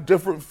got a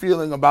different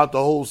feeling about the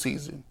whole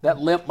season. That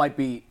limp might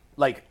be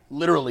like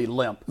literally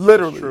limp.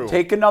 Literally.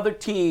 Take another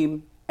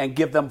team and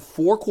give them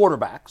 4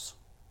 quarterbacks.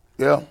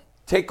 Yeah.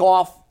 Take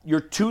off your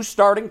 2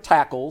 starting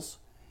tackles,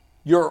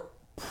 your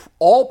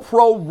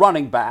all-pro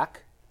running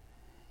back,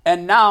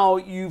 and now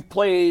you've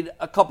played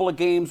a couple of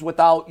games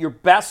without your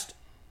best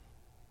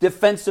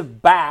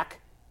defensive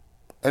back,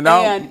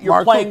 and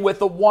you're playing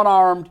with a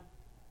one-armed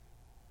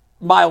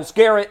Myles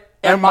Garrett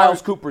and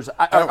Miles Cooper's,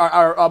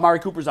 Amari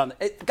Cooper's on.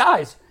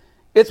 Guys,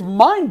 it's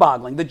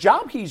mind-boggling. The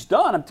job he's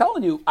done, I'm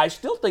telling you, I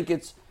still think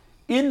it's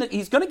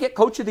he's going to get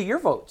Coach of the Year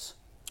votes.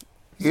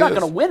 He's not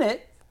going to win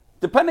it.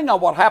 Depending on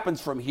what happens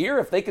from here,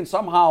 if they can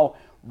somehow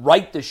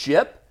right the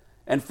ship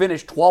and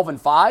finish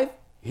 12-5,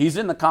 he's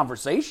in the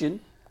conversation.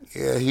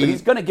 Yeah, but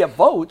he's going to get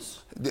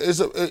votes.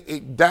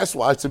 That's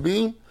why, to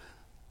me,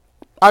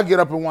 I get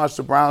up and watch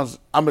the Browns.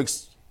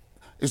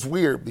 It's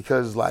weird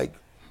because, like,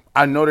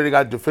 I know that they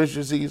got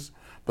deficiencies,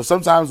 but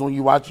sometimes when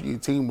you watch your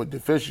team with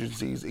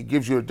deficiencies, it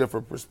gives you a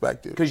different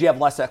perspective. Because you have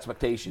less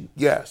expectation.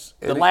 Yes.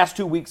 The last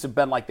 2 weeks have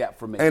been like that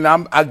for me. And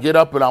I get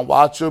up and I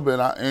watch them,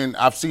 and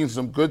I've seen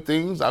some good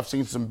things. I've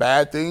seen some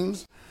bad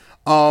things.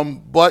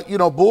 But,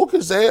 Bull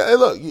can say, hey,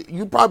 look,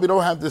 you probably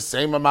don't have the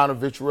same amount of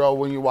vitriol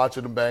when you're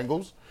watching the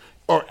Bengals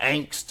or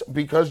angst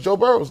because Joe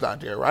Burrow's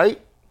not there,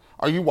 right?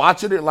 Are you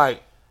watching it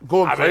like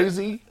going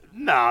crazy?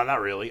 No,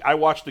 not really. I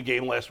watched the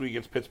game last week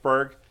against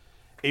Pittsburgh.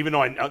 Even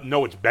though I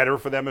know it's better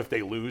for them if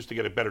they lose to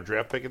get a better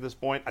draft pick at this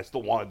point, I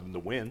still wanted them to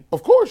win.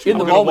 Of course, in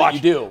the moment you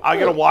do. I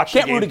got to watch.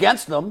 Can't root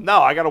against them.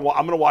 No, I'm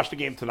going to watch the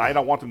game tonight. I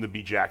want them to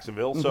beat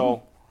Jacksonville. Mm-hmm.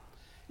 So,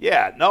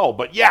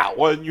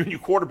 when your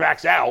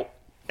quarterback's out,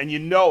 and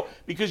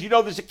because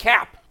there's a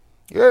cap.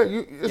 Yeah,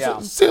 it's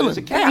a ceiling. There's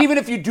a cap. Even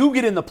if you do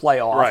get in the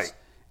playoffs, right,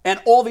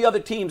 and all the other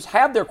teams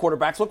have their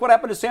quarterbacks, look what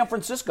happened to San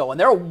Francisco, and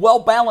they're a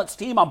well-balanced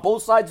team on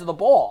both sides of the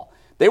ball.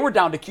 They were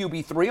down to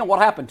QB3, and what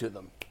happened to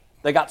them?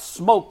 They got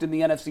smoked in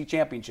the NFC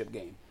Championship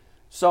game.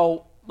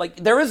 So,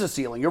 there is a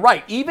ceiling. You're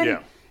right. Even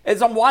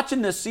as I'm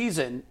watching this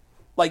season,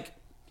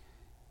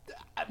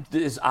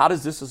 as odd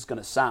as this is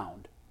going to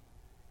sound,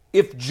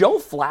 if Joe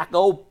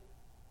Flacco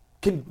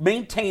can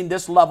maintain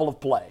this level of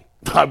play,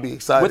 I'd be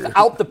excited.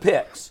 Without the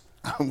picks,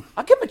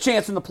 I'll give him a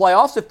chance in the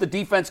playoffs if the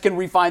defense can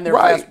refine their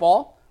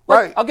fastball.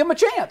 Right. I'll give them a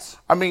chance.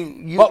 I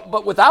mean,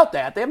 but without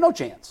that, they have no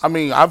chance. I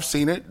mean, I've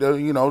seen it.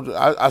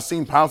 I've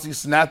seen Pouncey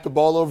snap the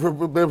ball over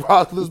Ben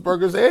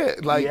Roethlisberger's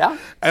head.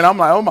 And I'm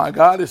like, oh my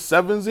God, it's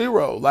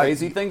 7-0.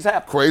 Crazy things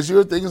happen.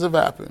 Crazier things have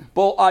happened.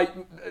 Well,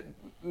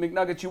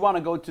 McNuggets, you want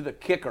to go to the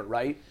kicker,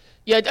 right?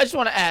 Yeah, I just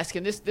want to ask,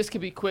 and this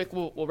could be quick.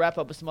 We'll wrap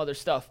up with some other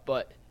stuff,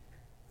 but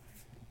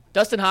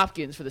Dustin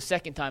Hopkins, for the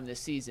second time this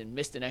season,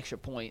 missed an extra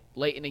point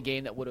late in a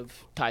game that would have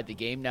tied the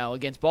game. Now,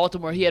 against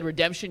Baltimore, he had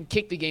redemption,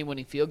 kicked the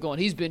game-winning field goal,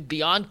 and he's been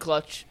beyond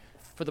clutch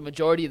for the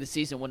majority of the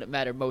season when it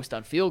mattered most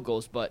on field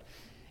goals. But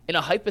in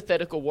a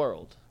hypothetical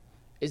world,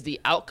 is the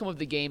outcome of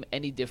the game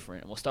any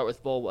different? And we'll start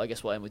with Bull. I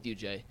guess we'll end with you,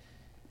 Jay.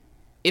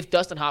 If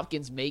Dustin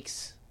Hopkins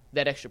makes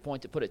that extra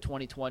point to put it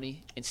 20-20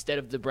 instead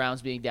of the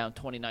Browns being down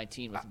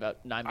 20-19 with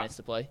about 9 minutes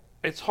to play?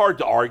 It's hard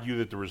to argue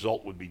that the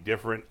result would be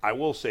different. I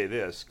will say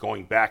this,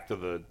 going back to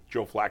the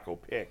Joe Flacco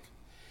pick.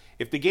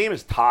 If the game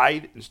is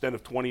tied instead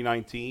of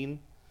 2019,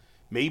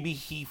 maybe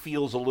he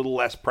feels a little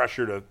less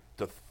pressure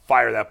to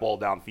fire that ball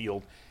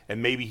downfield,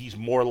 and maybe he's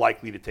more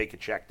likely to take a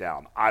check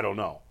down. I don't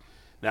know.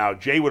 Now,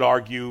 Jay would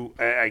argue,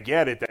 I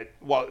get it, that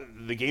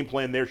the game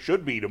plan there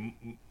should be to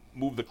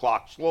move the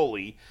clock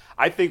slowly.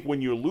 I think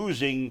when you're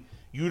losing,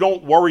 you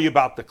don't worry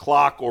about the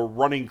clock or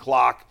running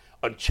clock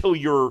until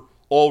you're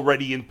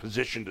already in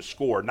position to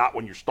score, not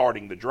when you're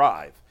starting the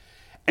drive.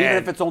 Even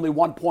if it's only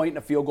 1 point and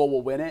a field goal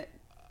will win it?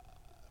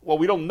 Well,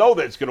 we don't know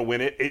that it's going to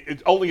win it.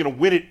 It's only going to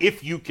win it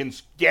if you can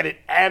get it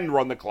and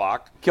run the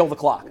clock. Kill the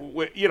clock.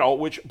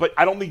 But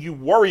I don't think you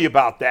worry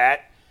about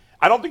that.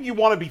 I don't think you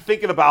want to be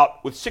thinking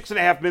about, with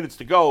 6.5 minutes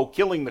to go,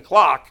 killing the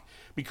clock,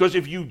 because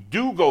if you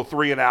do go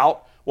 3 and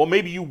out, well,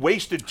 maybe you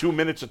wasted 2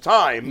 minutes of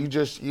time.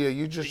 You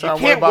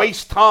can't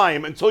waste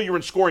time until you're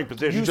in scoring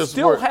position. You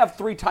still have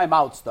 3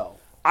 timeouts, though.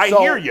 I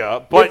hear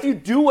you, but if you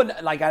do,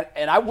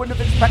 I wouldn't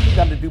have expected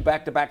them to do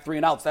back-to-back 3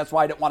 and outs. That's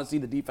why I didn't want to see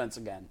the defense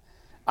again.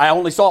 I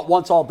only saw it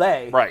once all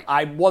day. Right.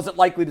 I wasn't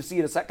likely to see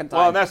it a second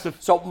time. Well,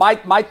 so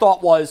my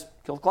thought was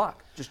kill the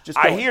clock. Just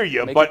I hear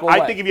you, but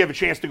I think if you have a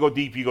chance to go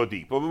deep, you go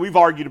deep. But we've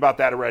argued about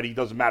that already. It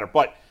doesn't matter.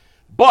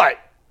 But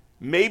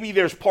maybe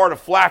there's part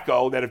of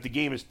Flacco that if the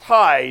game is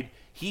tied,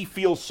 he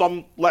feels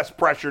some less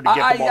pressure to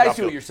get the ball I downfield.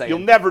 see what you're saying. You'll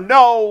never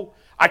know.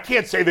 I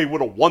can't say they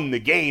would have won the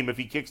game if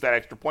he kicks that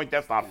extra point.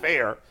 That's not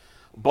fair.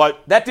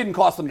 But that didn't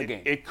cost them the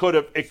game. It could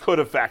have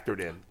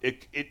factored in.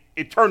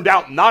 It turned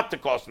out not to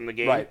cost them the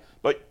game, right.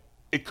 But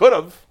it could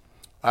have.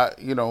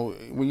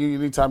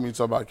 Anytime you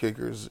talk about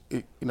kickers,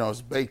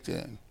 it's baked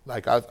in.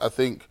 Like I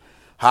think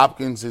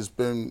Hopkins has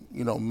been,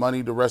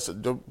 money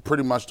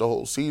pretty much the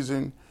whole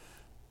season.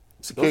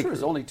 Those are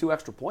his only 2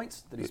 extra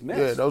points that he's missed.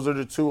 Yeah, those are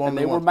the 2 only and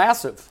they ones. were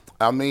massive.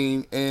 I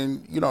mean,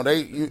 and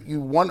you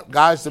want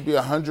guys to be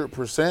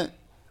 100%,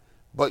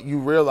 but you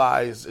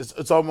realize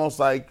it's almost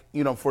like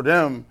for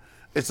them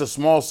it's a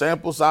small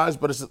sample size,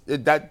 but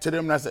to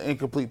them that's an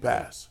incomplete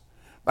pass.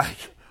 Like.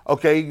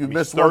 Okay, you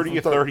missed 30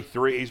 or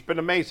 33. He's been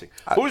amazing.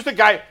 Who's the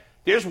guy?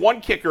 There's one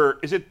kicker.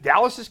 Is it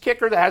Dallas's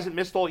kicker that hasn't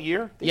missed all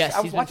year? Yes,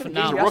 I was watching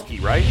He's a rookie,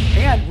 right?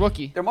 And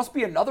rookie. There must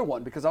be another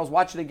one because I was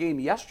watching a game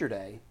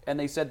yesterday and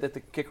they said that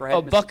the kicker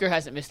had missed. Bucker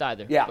hasn't missed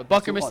either. Yeah, but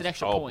Bucker missed an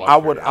extra point. I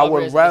would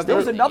rather. There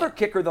was another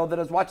kicker though that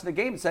I was watching the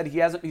game and said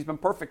he's been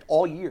perfect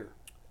all year.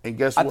 And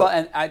guess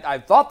what? I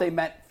thought they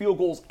meant field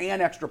goals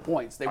and extra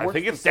points. I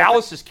think it's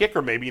Dallas's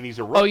kicker maybe, and he's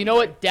a rookie. Oh, you know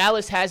what?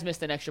 Dallas has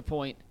missed an extra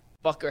point.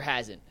 Bucker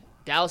hasn't.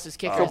 Dallas's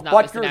kicker has not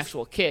missed an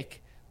actual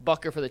kick.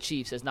 Bucker for the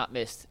Chiefs has not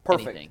missed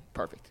anything.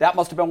 Perfect. That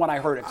must have been when I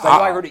heard it. Because I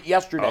know I heard it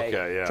yesterday.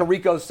 Okay, yeah.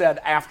 Tirico said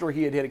after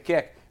he had hit a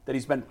kick that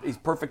he's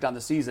perfect on the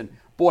season.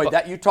 Boy,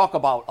 that you talk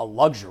about a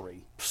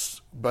luxury.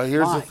 But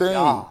here's the thing.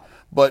 God.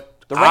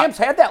 But the Rams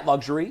had that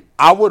luxury.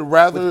 I would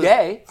rather with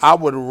Gay. I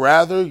would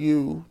rather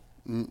you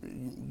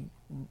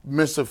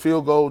miss a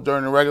field goal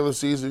during the regular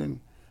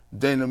season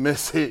than to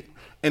miss it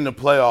in the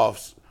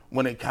playoffs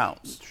when it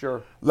counts.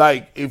 Sure.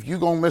 Like, if you're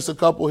going to miss a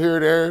couple here or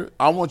there,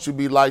 I want you to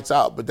be lights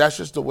out. But that's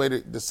just the way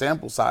that the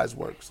sample size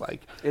works.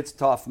 Like, it's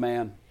tough,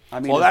 man. I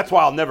mean, well, that's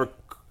why I'll never,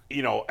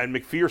 and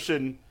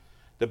McPherson,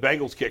 the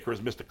Bengals kicker,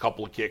 has missed a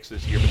couple of kicks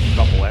this year, missed a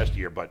couple last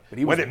year. But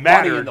he was when it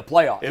mattered in the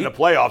playoffs. In the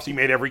playoffs, he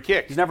made every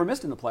kick. He's never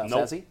missed in the playoffs,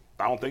 has he?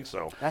 I don't think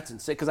so. That's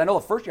insane. Because I know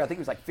the first year, I think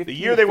he was like 15.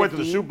 The year they went to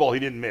the Super Bowl, he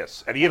didn't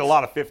miss. And he hit a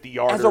lot of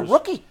 50-yarders. As a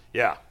rookie?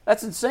 Yeah.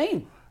 That's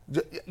insane.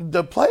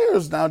 The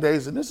players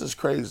nowadays, and this is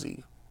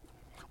crazy,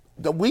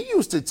 we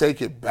used to take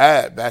it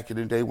bad back in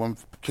the day when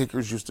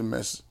kickers used to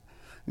miss.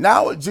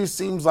 Now it just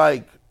seems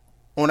like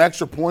on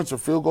extra points or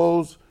field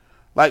goals,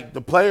 like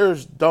the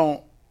players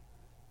don't,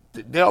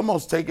 they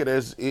almost take it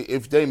as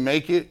if they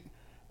make it,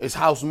 it's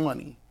house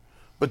money.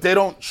 But they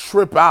don't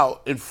trip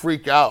out and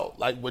freak out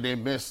like when they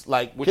miss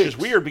which is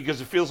weird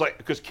because it feels like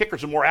because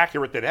kickers are more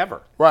accurate than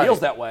ever. Right. It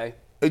feels that way.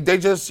 They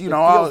just, it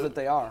feels that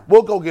they are.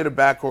 We'll go get it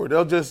back, or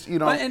they'll just,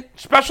 And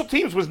special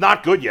teams was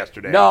not good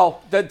yesterday. No.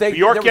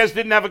 Yorquez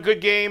didn't have a good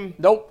game.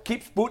 Nope.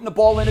 Keeps booting the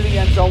ball into the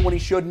end zone when he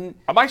shouldn't.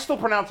 Am I still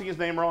pronouncing his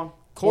name wrong?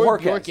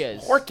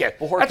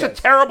 Bojorquez. That's a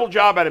terrible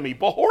job out of me.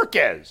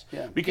 Bojorquez.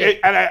 Yeah.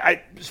 And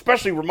I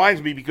especially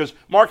reminds me because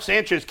Mark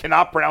Sanchez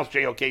cannot pronounce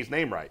JOK's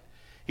name right.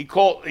 He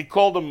called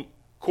him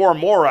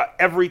Koromora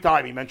every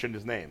time he mentioned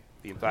his name.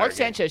 The entire Mark game.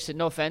 Sanchez,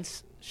 no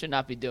offense, should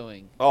not be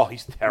doing. Oh,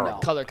 he's terrible.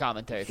 Color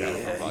commentary.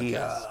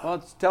 Well,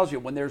 it tells you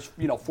when there's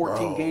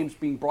 14 games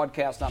being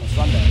broadcast on a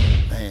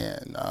Sunday.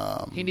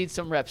 Man, he needs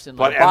some reps in the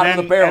bottom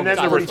of the barrel. And then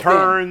the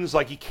returns,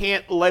 like you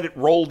can't let it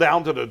roll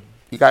down to the.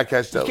 You gotta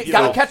catch those. You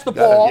gotta catch the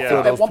ball.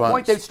 At one punts.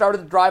 point, they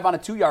started the drive on a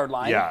 2-yard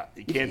line. Yeah,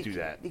 you can't do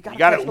that. You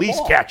gotta at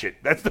least catch it.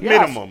 That's the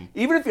minimum.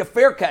 Even if you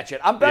fair catch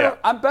it, I'm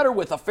better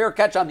with a fair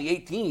catch on the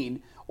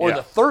 18 or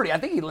the 30. I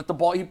think he let the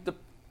ball.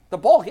 The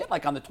ball hit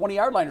like on the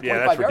 20-yard line or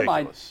 25-yard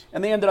line,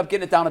 and they ended up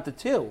getting it down at the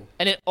 2.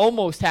 And it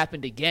almost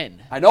happened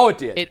again. I know it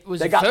did. It was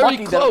they got very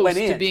lucky close that it went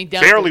in. to being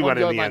down barely to the went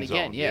in 1-yard the line end zone.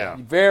 again. Yeah.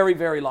 Very,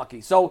 very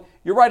lucky. So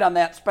you're right on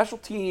that. Special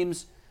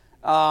teams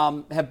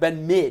have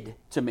been mid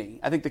to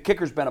me. I think the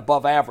kicker's been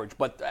above average,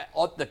 but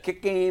the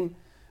kick game.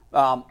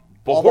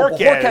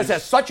 Bojorquez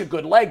has such a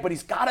good leg, but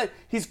he's got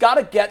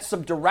to get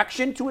some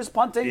direction to his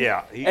punting.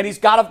 Yeah, and he's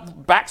got to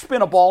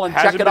backspin a ball and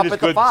check it up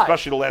at the 5.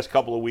 Especially the last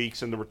couple of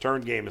weeks, and the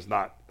return game has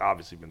not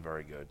obviously been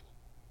very good.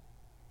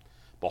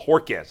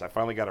 Bojorquez, I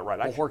finally got it right.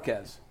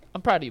 Bojorquez.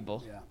 I'm proud of you,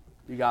 Bull. Yeah,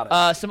 you got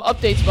it. Some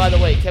updates, by the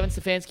way. Kevin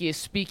Stefanski is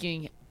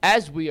speaking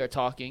as we are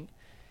talking.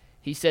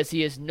 He says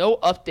he has no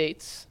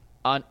updates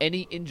on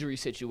any injury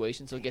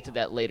situation, so we'll get to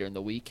that later in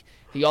the week.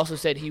 He also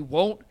said he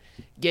won't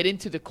get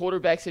into the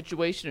quarterback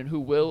situation and who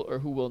will or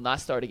who will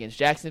not start against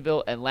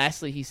Jacksonville. And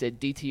lastly, he said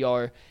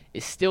DTR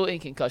is still in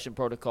concussion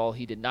protocol.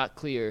 He did not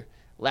clear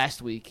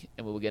last week,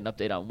 and we will get an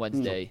update on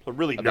Wednesday. So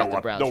really about no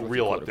the Browns'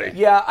 real quarterback. update.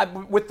 Yeah,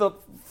 with the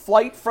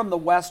flight from the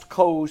West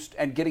Coast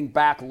and getting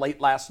back late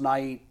last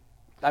night,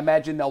 I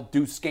imagine they'll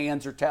do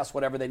scans or tests,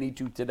 whatever they need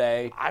to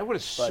today. I would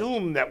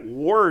assume that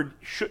Ward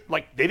should,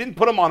 they didn't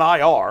put him on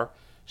IR,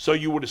 so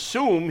you would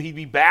assume he'd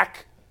be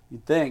back.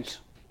 You'd think.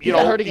 He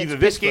got hurt either against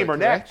this Pittsburgh, game or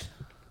correct? next.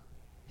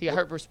 He got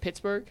hurt versus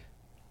Pittsburgh?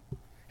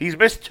 He's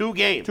missed 2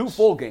 games. 2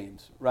 full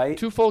games, right?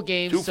 2 full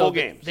games. 2 full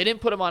games. They didn't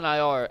put him on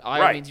IR.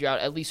 IR Right. means you're out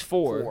at least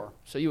 4. 4.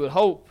 So you would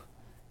hope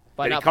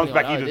by That he not comes putting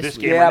back him on either IR this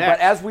week. game or Yeah, next.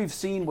 but as we've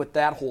seen with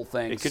that whole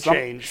thing, It could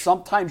change.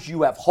 Sometimes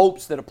you have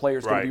hopes that a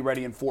player's going Right. to be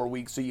ready in 4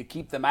 weeks, so you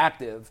keep them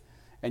active,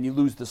 and you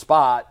lose the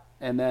spot,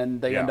 and then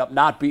they end up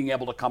not being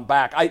able to come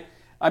back.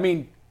 I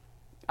mean,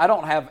 I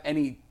don't have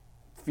any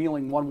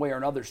feeling one way or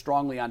another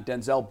strongly on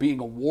Denzel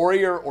being a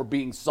warrior or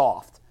being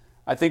soft.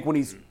 I think when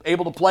he's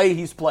able to play,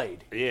 he's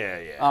played.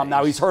 Yeah.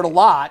 Now he's hurt a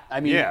lot.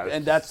 I mean, Yeah,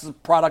 and that's the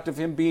product of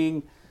him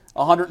being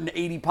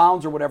 180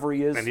 pounds or whatever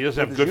he is. And he doesn't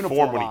have with his good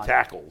uniform form when he on.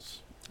 tackles.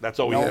 That's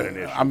always been an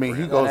issue. I mean, for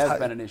he him. goes. That has high,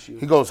 been an issue.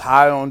 He goes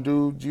high on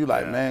dudes. You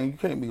man, you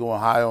can't be going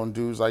high on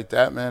dudes like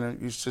that, man.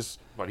 It's just.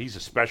 But he's a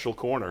special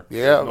corner.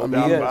 Yeah, There's no I mean,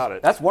 doubt He is. about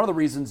it. That's one of the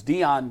reasons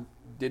Dion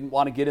didn't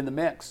want to get in the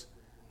mix.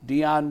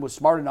 Dion was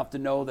smart enough to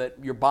know that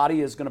your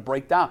body is going to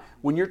break down.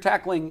 When you're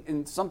tackling,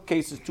 in some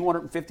cases,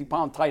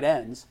 250-pound tight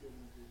ends,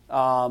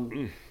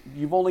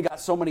 you've only got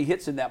so many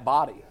hits in that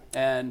body.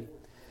 And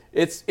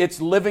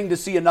it's living to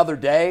see another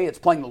day. It's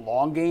playing the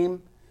long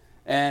game.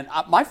 And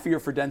my fear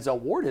for Denzel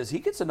Ward is he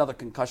gets another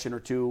concussion or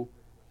two,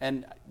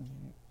 and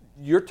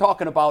you're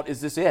talking about,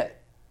 is this it?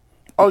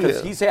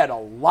 Because he's had a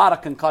lot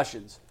of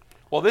concussions.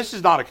 Well, this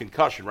is not a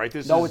concussion, right?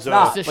 This No, is, it's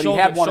not. It's a But he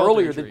had one shoulder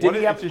earlier. injury. Didn't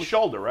he have It's his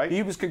shoulder, right?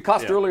 He was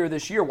concussed Yeah. earlier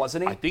this year,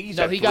 wasn't he? I think he's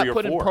No, had he 3 got or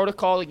put 4. in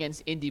protocol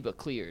against Indy but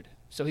cleared.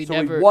 So he So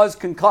never he was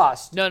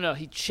concussed. No,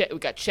 he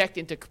got checked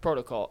into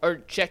protocol or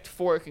checked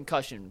for a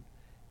concussion.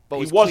 But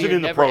He was wasn't cleared,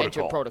 in the never protocol.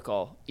 entered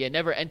protocol. Yeah,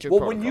 never entered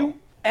Well, protocol. when you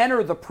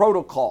enter the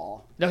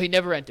protocol, No, he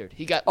never entered.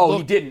 He got Oh,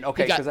 he didn't.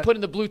 Okay, He got 'cause put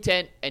in the blue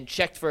tent and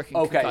checked for a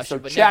concussion, okay, so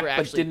but checked, never but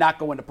actually did not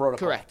go into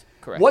protocol. Correct.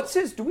 What's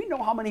his? Do we know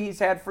how many he's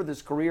had for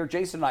this career?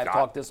 Jason and I have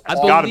talked this. I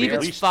all gotta be believe at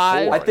it's least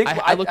 5. 4. I think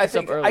I looked this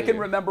up earlier. I can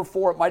remember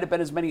 4. It might have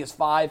been as many as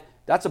 5.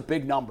 That's a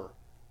big number.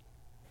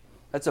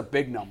 That's a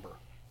big number.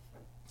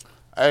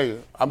 Hey,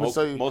 I'm gonna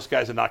say Most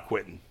guys are not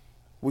quitting.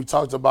 we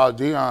talked about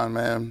Dion,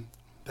 man.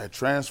 That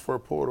transfer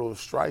portal is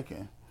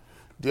striking.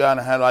 Dion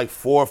had like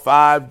 4 or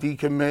 5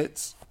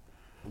 decommits.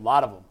 A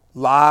lot of them.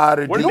 Lot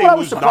of What You did know they what I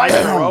was lose 9 in a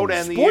surprised row at? to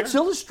end the Sports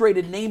year?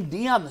 Illustrated named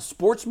Dion the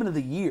Sportsman of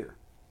the Year.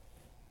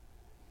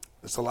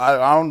 It's a lot.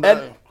 I don't.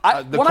 And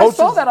the when I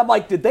saw coaches- that, I'm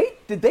like, did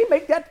they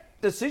make that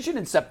decision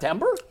in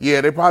September?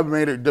 Yeah, they probably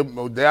made it.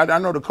 I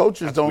know the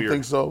coaches don't weird.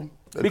 think so.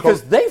 The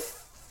Because they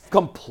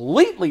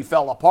completely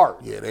fell apart.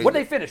 Yeah, What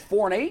did they finish?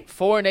 4-8?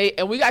 4-8,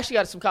 and we actually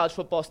got some college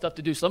football stuff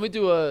to do. So let me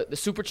do the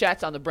super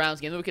chats on the Browns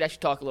game. Then we could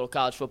actually talk a little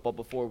college football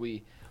before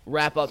we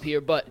wrap up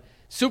here. But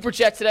super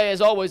chats today,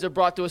 as always, are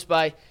brought to us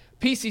by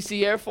PCC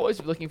Airfoils. If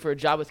you're looking for a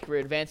job with career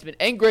advancement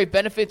and great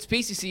benefits,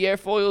 PCC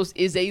Airfoils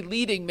is a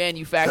leading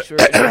manufacturer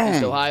in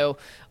Northeast Ohio.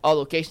 All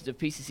locations of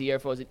PCC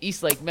Airfoils in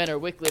Eastlake, Menor,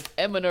 Wickliffe,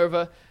 and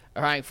Minerva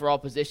are hiring for all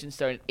positions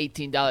starting at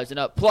 $18 and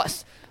up.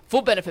 Plus,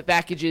 full benefit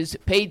packages,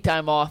 paid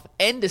time off,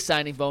 and a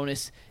signing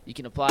bonus. You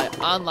can apply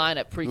online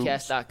at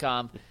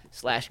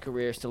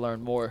precast.com/careers to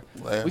learn more.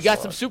 We got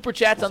some super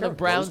chats on the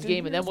Browns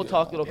game, and then we'll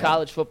talk a little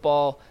college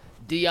football.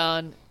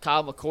 Dion,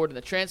 Kyle McCord in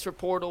the transfer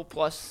portal,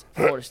 plus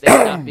Florida State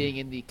not being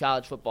in the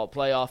college football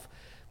playoff.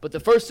 But the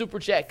first super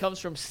chat comes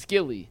from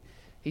Skilly.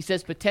 He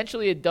says,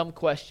 potentially a dumb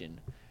question,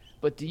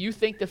 but do you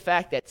think the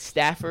fact that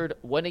Stafford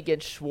went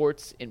against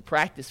Schwartz in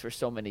practice for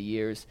so many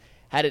years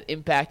had an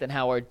impact on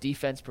how our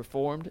defense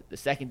performed? The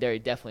secondary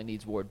definitely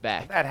needs Ward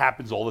back. That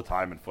happens all the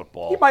time in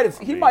football. He might have.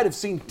 I He mean, might have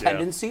seen yeah.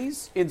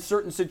 tendencies in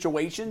certain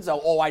situations.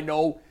 Oh, I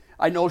know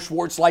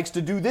Schwartz likes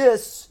to do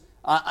this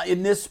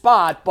in this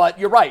spot. But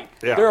you're right.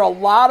 Yeah. There are a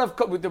lot of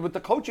with the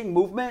coaching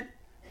movement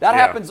that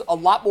Yeah. happens a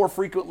lot more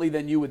frequently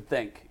than you would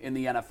think in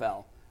the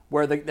NFL,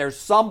 where there's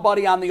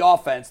somebody on the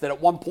offense that at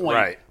one point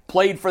Right.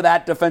 played for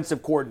that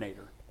defensive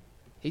coordinator.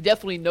 He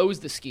definitely knows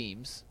the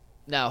schemes.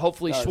 Now,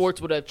 hopefully Does. Schwartz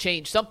would have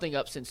changed something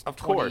up since Of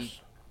course.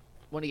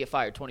 when did he get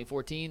fired?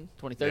 2014,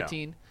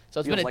 2013?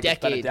 So it's Feels been a like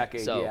decade. it's been a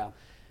decade, so, yeah.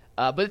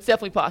 but it's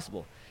definitely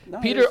possible. No,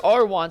 it Peter is.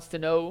 R. wants to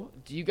know,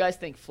 do you guys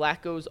think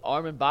Flacco's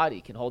arm and body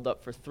can hold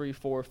up for 3,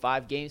 4,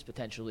 5 games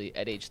potentially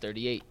at age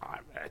 38?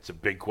 It's a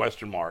big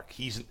question mark.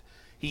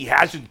 He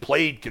hasn't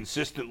played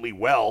consistently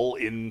well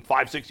in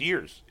 5-6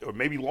 years, or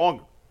maybe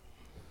longer.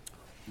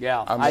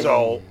 Yeah, I'm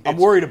I'm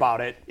worried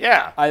about it.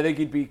 Yeah. I think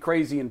you'd be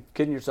crazy and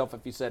kidding yourself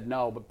if you said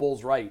no, but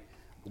Bull's right.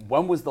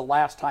 When was the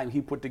last time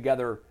he put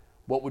together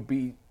what would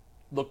be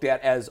looked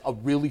at as a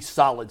really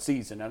solid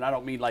season? And I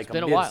don't mean like a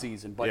been a while.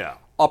 mid-season, but Yeah.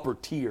 upper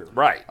tier.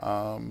 Right.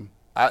 Well,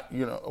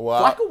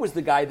 Flacco was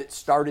the guy that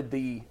started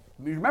the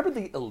remember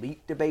the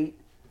elite debate?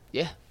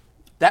 Yeah.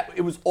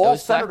 It was all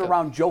centered Flacco.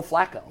 around Joe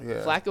Flacco.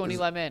 Yeah. Flacco and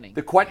Eli Manning.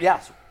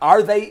 Yes.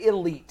 Are they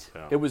elite?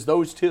 Yeah. It was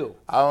those two.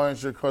 I'll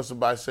answer your question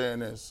by saying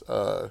this.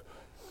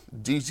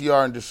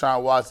 DTR and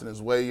Deshaun Watson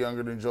is way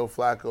younger than Joe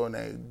Flacco, and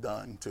they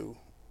done, too.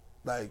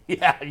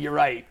 Yeah, you're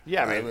right.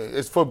 Yeah, I mean,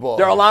 it's football.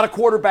 There are a lot of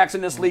quarterbacks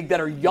in this league that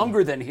are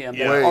younger than him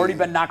that have already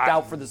been knocked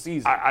out for the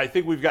season. I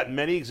think we've got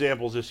many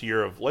examples this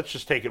year of let's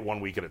just take it 1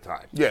 week at a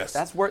time. Yes.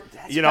 That's where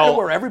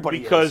everybody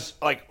is. Because,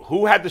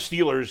 who had the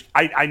Steelers?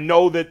 I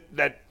know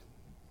that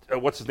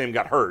what's his name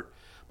got hurt,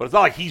 but it's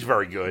not like he's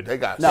very good. They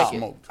got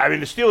smoked. I mean,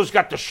 the Steelers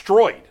got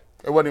destroyed.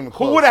 It wasn't even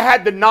close. Who would have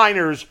had the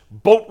Niners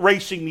boat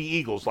racing the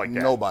Eagles like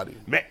that? Nobody.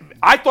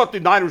 I thought the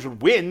Niners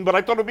would win, but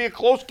I thought it would be a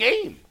close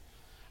game.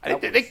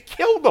 They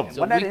killed them. It was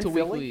a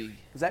week-to-week league.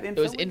 Was that in It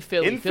was Philly? in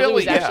Philly. In Philly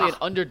was Philly, actually yeah.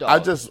 an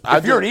underdog.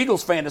 If you're an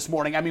Eagles fan this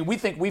morning, I mean, we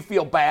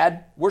feel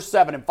bad. We're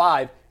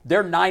 7-5.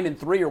 They're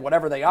 9-3 or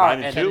whatever they are.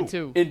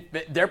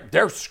 9-2.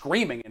 They're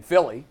screaming in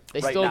Philly.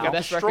 They right still have now. the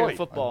best record in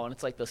football, and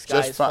it's like the sky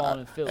Just is falling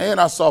in Philly. And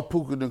I saw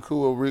Puka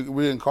Nacua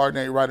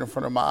reincarnate right in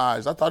front of my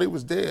eyes. I thought he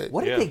was dead.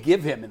 What did they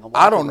give him in the?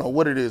 I don't know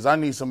what it is. I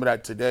need some of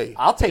that today.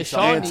 I'll take Deshaun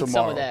some. needs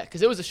some of that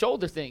because it was a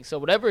shoulder thing. So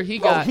whatever he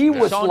got, He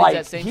was Deshaun needs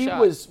that same shot.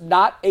 was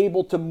not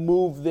able to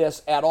move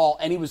this at all,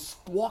 and he was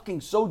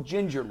walking so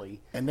gingerly.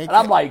 And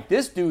I'm like,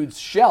 this dude's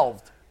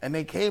shelved. And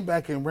they came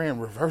back and ran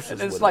reverses.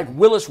 And it's with like him.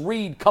 Willis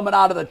Reed coming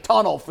out of the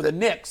tunnel for the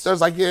Knicks.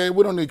 There's like, yeah,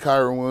 we don't need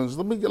Kyron Williams.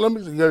 Let me get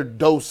a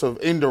dose of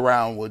end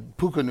around with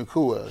Puka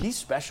Nacua. He's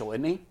special,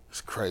 isn't he?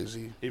 It's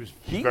crazy. He was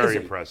very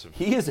impressive.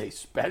 He is a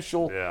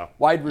special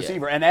wide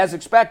receiver. And as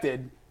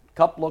expected,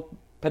 Kupp looked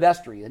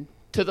pedestrian.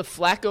 To the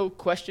Flacco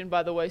question,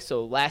 by the way,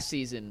 so last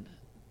season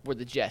were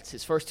the Jets.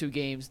 His first 2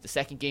 games, the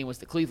second game was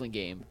the Cleveland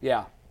game.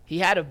 Yeah. He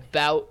had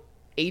about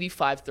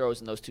 85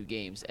 throws in those 2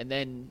 games. And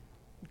then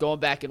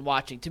going back and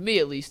watching, to me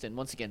at least, and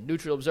once again,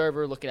 neutral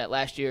observer looking at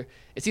last year,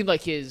 it seemed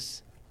like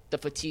the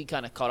fatigue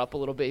kind of caught up a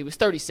little bit. He was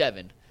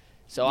 37.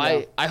 So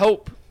I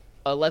hope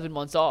 11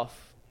 months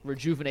off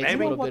rejuvenates a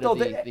little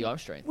bit of the arm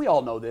strength. We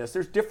all know this.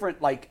 There's different,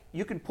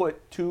 you can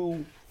put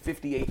 2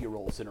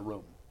 58-year-olds in a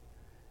room,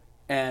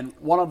 and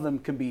one of them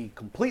can be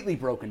completely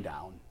broken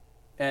down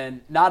and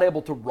not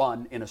able to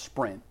run in a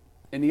sprint,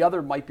 and the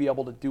other might be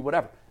able to do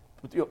whatever.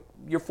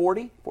 You're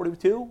 40,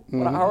 42?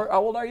 Mm-hmm.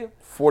 How old are you?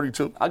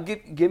 42. I'll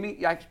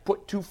I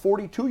put 2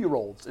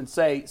 42-year-olds and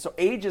say, so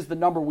age is the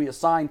number we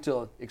assign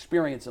to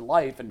experience in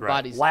life and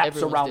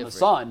laps around the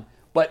sun.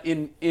 But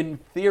in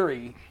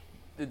theory,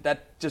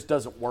 that just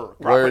doesn't work.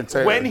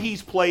 When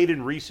he's played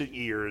in recent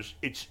years,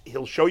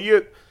 he'll show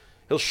you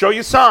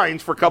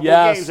signs for a couple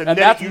of games, and then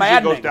it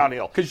usually goes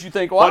downhill. Because you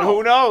think, wow. But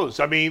who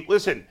knows? I mean,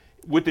 listen,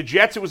 with the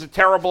Jets, it was a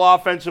terrible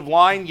offensive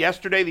line.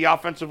 Yesterday, the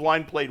offensive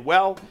line played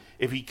well.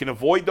 If he can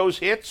avoid those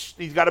hits,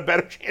 he's got a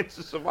better chance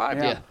to survive.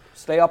 Yeah.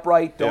 Stay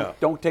upright.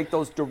 Don't take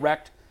those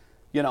direct,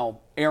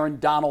 Aaron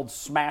Donald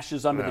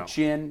smashes under the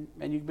chin,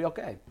 and you can be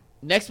okay.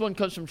 Next one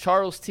comes from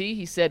Charles T.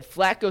 He said,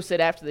 Flacco said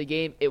after the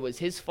game it was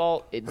his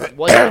fault. It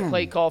wasn't a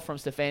play call from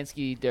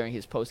Stefanski during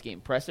his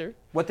post-game presser.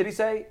 What did he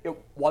say? It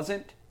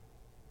wasn't?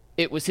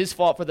 It was his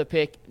fault for the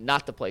pick,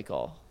 not the play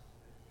call.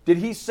 Did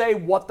he say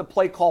what the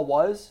play call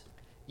was?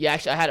 Yeah,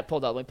 actually, I had it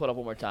pulled up. Let me pull it up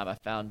one more time. I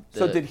found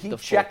So did he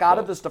check out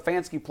of the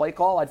Stefanski play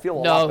call? I'd feel a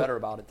lot better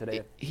about it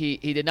today. He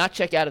did not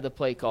check out of the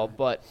play call,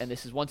 but, and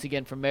this is once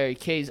again from Mary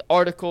Kay's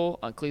article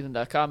on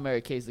Cleveland.com,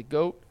 Mary Kay's the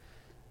GOAT.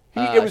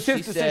 It was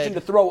his decision to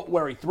throw it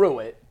where he threw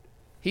it.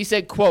 He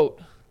said, quote,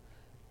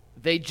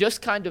 they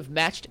just kind of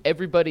matched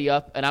everybody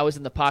up, and I was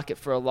in the pocket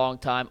for a long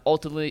time.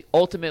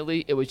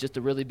 Ultimately, it was just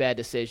a really bad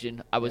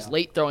decision. I was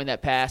late throwing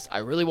that pass. I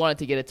really wanted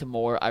to get it to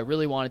Moore. I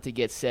really wanted to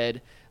get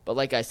said. But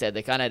like I said,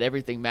 they kind of had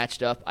everything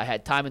matched up. I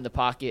had time in the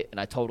pocket, and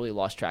I totally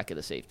lost track of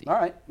the safety. All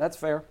right, that's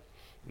fair.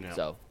 Yeah.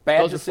 So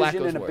bad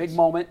decision in a big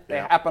moment. They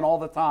happen all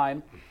the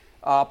time.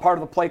 Part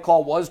of the play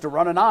call was to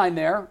run a 9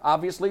 there.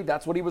 Obviously,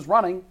 that's what he was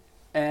running,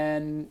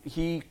 and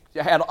he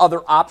had other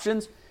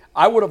options.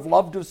 I would have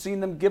loved to have seen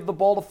them give the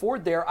ball to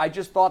Ford there. I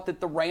just thought that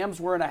the Rams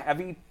were in a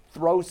heavy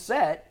throw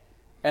set,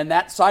 and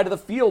that side of the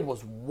field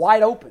was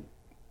wide open.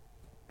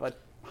 But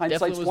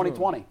hindsight's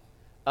 20/20.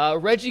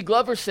 Reggie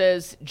Glover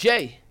says,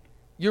 Jay,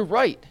 you're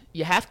right.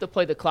 You have to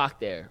play the clock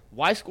there.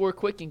 Why score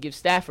quick and give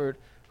Stafford,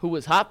 who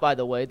was hot, by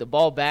the way, the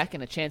ball back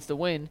and a chance to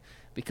win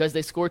because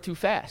they scored too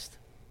fast?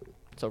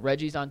 So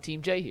Reggie's on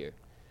Team J here.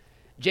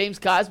 James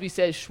Cosby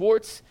says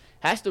Schwartz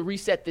has to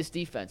reset this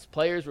defense.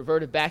 Players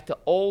reverted back to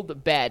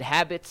old bad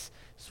habits.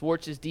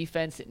 Schwartz's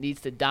defense, it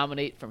needs to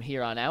dominate from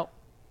here on out.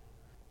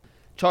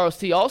 Charles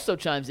T. also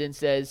chimes in,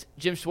 says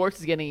Jim Schwartz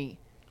is getting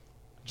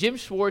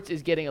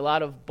a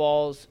lot of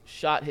balls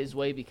shot his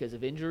way because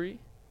of injury.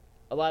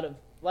 A lot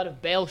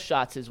of bail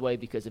shots his way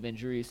because of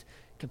injuries,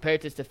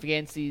 compared to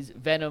Stefanski's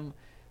venom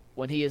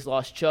when he has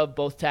lost Chubb,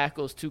 both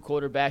tackles, 2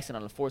 quarterbacks, and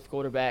on the 4th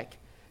quarterback,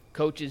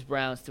 coaches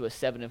Browns to a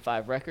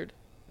 7-5 record.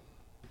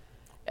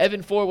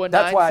 Evan 419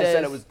 That's why says, I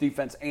said it was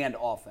defense and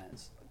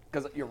offense,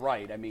 because you're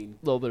right. I mean,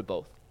 a little bit of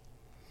both.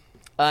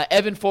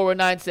 Evan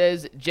 419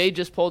 says Jay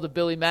just pulled a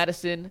Billy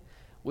Madison.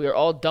 We are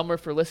all dumber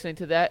for listening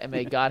to that, and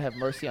may God have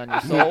mercy on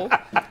your soul.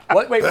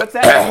 Wait, what's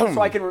that name?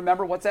 So I can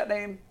remember, what's that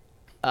name?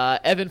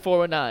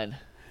 Evan419.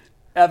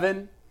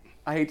 Evan,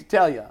 I hate to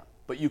tell you,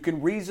 but you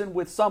can reason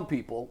with some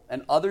people,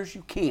 and others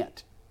you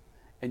can't.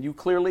 And you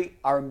clearly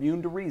are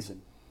immune to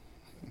reason.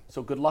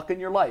 So good luck in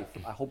your life.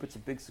 I hope it's a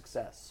big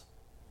success.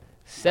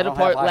 Set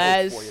apart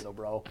Laz for you, though,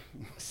 bro.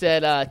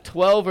 Said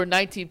 12 or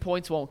 19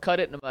 points won't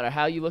cut it no matter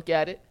how you look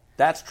at it.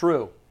 That's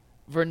true.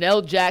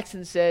 Vernell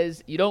Jackson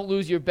says, you don't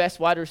lose your best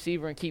wide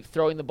receiver and keep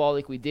throwing the ball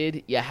like we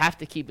did. You have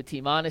to keep a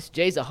team honest.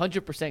 Jay's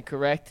 100%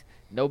 correct.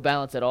 No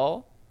balance at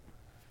all.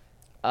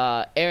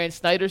 Aaron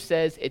Snyder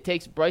says, it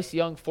takes Bryce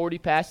Young 40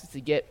 passes to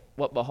get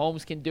what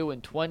Mahomes can do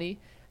in 20.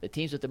 The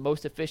teams with the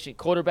most efficient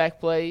quarterback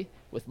play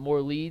with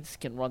more leads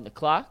can run the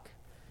clock.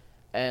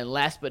 And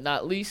last but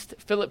not least,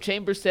 Philip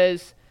Chambers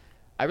says,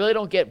 I really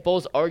don't get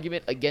Bull's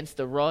argument against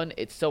the run.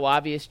 It's so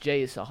obvious.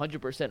 Jay is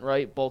 100%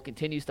 right. Bull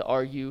continues to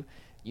argue.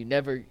 You're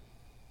never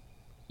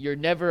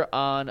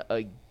on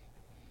a.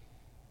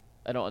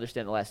 I don't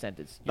understand the last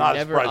sentence. You're Not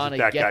never on a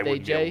that get guy they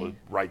wouldn't be Jay. able to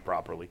write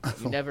properly.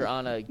 You're never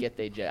on a get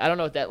they Jay. I don't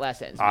know what that last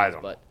sentence means. I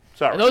don't but know.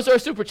 Sorry. And those are our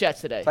super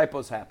chats today.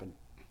 Typos happen.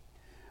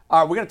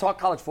 All right, we're going to talk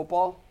college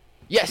football.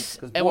 Yes,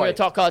 and boy, we're going to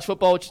talk college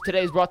football, which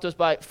today is brought to us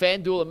by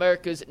FanDuel,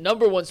 America's #1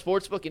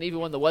 sportsbook, and even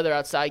when the weather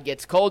outside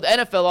gets cold,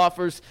 NFL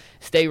offers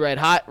stay red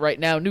hot. Right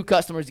now, new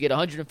customers get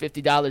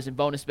 $150 in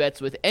bonus bets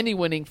with any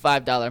winning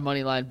 $5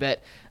 moneyline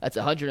bet. That's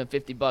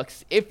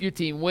 $150 if your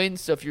team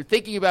wins. So if you're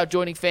thinking about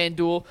joining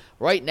FanDuel,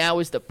 right now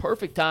is the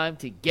perfect time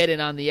to get in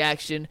on the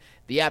action.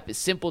 The app is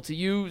simple to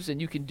use,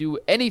 and you can do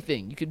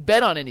anything. You can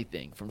bet on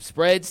anything, from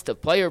spreads to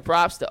player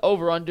props to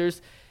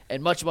over-unders,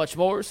 and much, much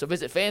more. So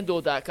visit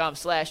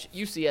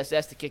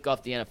FanDuel.com/UCSS to kick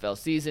off the NFL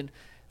season.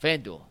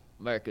 FanDuel,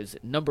 America's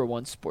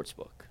 #1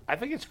 sportsbook. I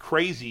think it's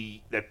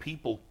crazy that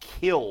people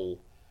kill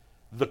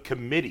the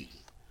committee.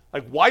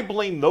 Like, why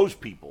blame those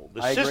people?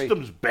 The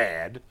system's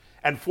bad,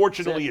 and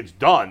fortunately it's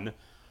done,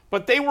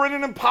 but they were in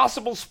an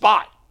impossible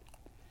spot.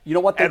 You know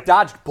what? They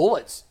dodged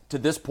bullets to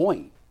this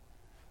point.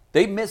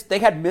 They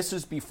had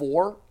misses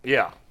before.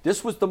 Yeah.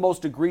 This was the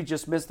most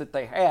egregious miss that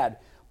they had.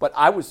 But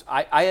I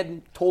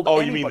hadn't told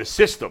anybody. You mean the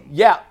system?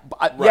 Yeah.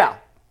 Right. Yeah.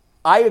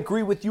 I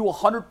agree with you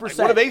 100%. Like,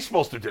 what are they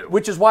supposed to do?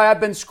 Which is why I've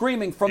been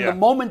screaming from the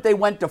moment they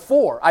went to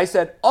 4. I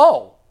said,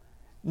 oh,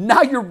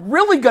 now you're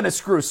really going to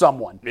screw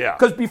someone. Yeah.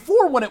 Because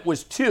before, when it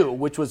was 2,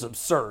 which was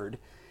absurd,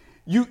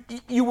 you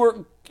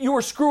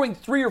were screwing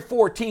 3 or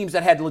 4 teams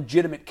that had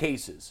legitimate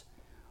cases.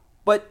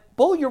 But,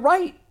 Bull, you're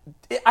right.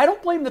 I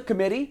don't blame the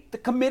committee. The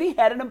committee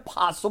had an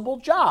impossible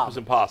job. It was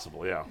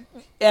impossible, yeah.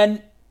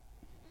 And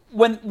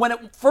when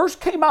it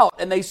first came out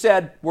and they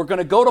said, we're going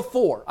to go to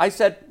 4, I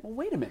said, well,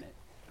 wait a minute.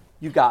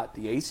 You got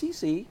the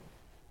ACC,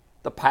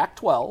 the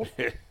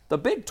Pac-12, the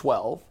Big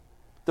 12,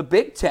 the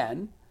Big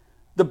 10,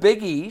 the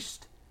Big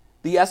East,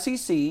 the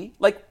SEC.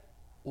 Like,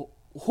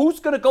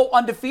 who's going to go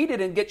undefeated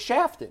and get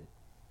shafted?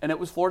 And it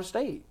was Florida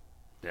State.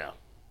 Yeah.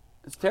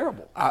 It's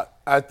terrible.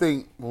 I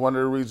think one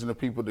of the reasons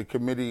the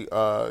committee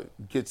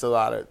gets a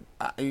lot of,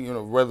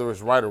 whether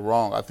it's right or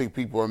wrong, I think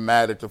people are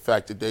mad at the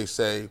fact that they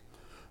say,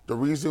 the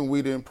reason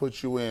we didn't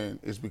put you in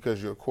is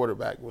because your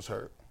quarterback was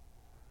hurt.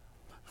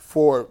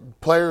 For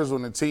players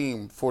on the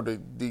team, for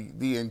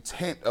the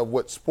intent of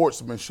what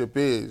sportsmanship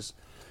is,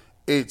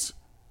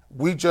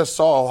 we just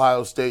saw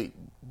Ohio State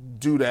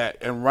do that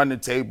and run the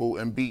table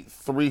and beat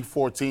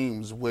 3-4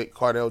 teams with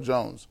Cardale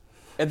Jones.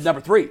 At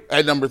number 3.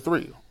 At number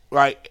 3,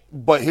 right?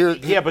 But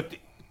but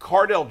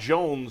Cardale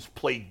Jones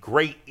played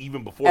great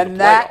even before the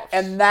playoffs.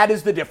 And that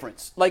is the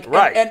difference. Like,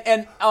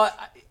 right.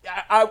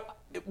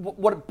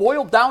 What it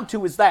boiled down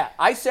to is that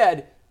I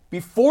said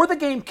before the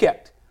game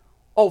kicked,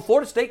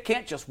 Florida State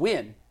can't just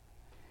win.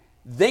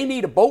 They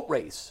need a boat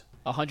race.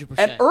 100%.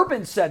 And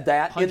Urban said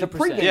that 100%. In the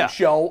pregame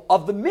show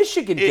of the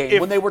Michigan game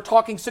when they were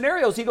talking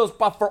scenarios. He goes,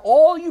 but for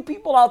all you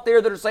people out there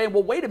that are saying,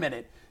 well, wait a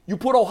minute, you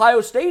put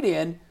Ohio State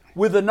in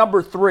with a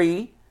number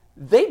 3,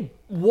 they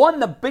won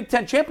the Big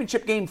Ten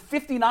championship game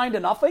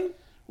 59-0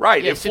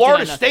 Right. If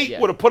Florida State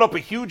would have put up a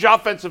huge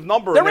offensive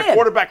number and their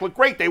quarterback looked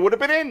great, they would have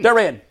been in. They're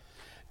in.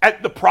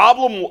 The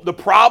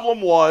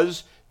problem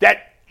was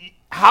that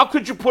how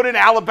could you put in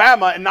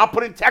Alabama and not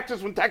put in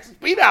Texas when Texas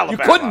beat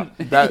Alabama? You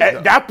couldn't.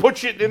 That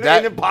puts you in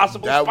an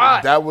impossible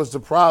spot. That was the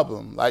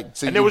problem.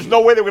 And there was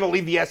no way they were going to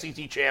leave the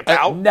SEC champ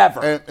out.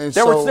 Never.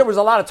 There was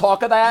a lot of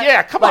talk of that.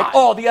 Yeah, come on.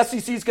 Oh, the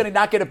SEC is going to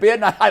not get a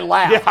bid, and I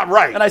laughed. Yeah,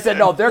 right. And I said,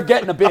 no, they're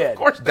getting a bid. Of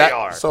course they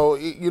are. So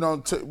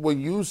when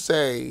you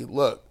say,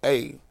 look,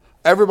 hey,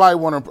 everybody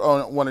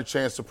want a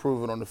chance to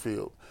prove it on the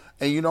field,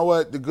 and you know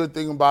what? The good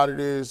thing about it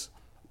is,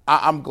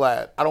 I'm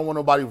glad. I don't want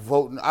nobody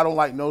voting. I don't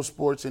like no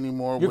sports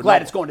anymore. You're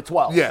glad it's going to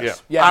 12.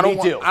 Yes. Yeah,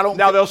 me too.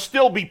 Now, they'll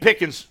still be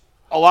picking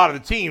a lot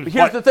of the teams. But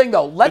here's the thing,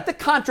 though. Let the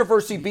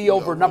controversy be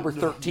over number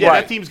 13. Yeah,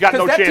 that team's got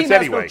no chance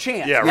anyway. No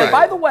chance. Yeah, right. And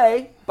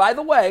by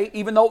the way,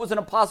 even though it was an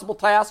impossible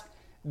task,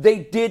 they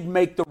did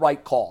make the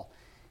right call.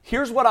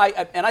 Here's what I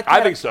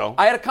think so.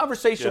 I had a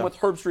conversation with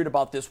Herb Street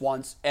about this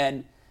once,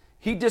 and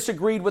he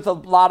disagreed with a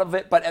lot of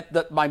it, but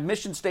at my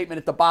mission statement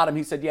at the bottom,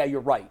 he said, yeah,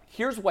 you're right.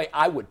 Here's the way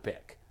I would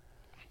pick.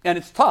 And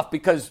it's tough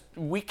because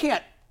we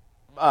can't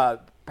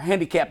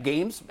handicap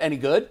games any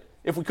good.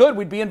 If we could,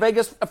 we'd be in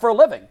Vegas for a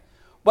living.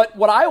 But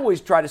what I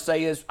always try to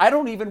say is I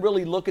don't even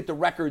really look at the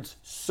records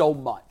so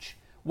much.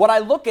 What I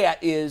look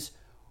at is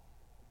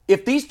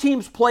if these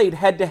teams played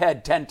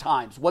head-to-head 10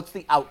 times, what's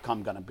the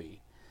outcome going to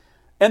be?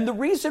 And the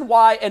reason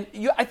why,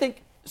 I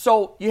think,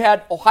 so you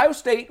had Ohio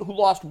State, who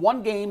lost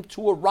one game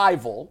to a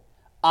rival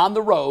on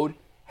the road,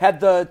 had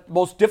the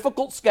most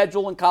difficult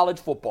schedule in college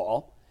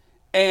football,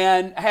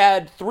 and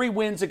had 3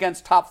 wins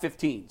against top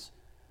 15s.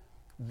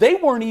 They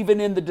weren't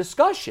even in the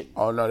discussion.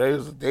 Oh, no,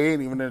 they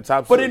ain't even in the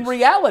top 6. But in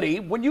reality,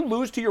 when you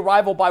lose to your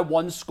rival by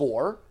 1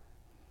 score,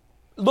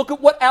 look at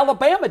what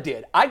Alabama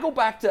did. I go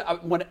back to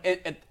when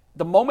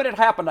the moment it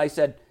happened, I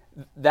said,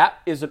 that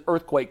is an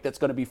earthquake that's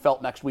going to be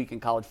felt next week in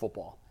college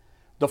football.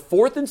 The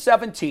 4th and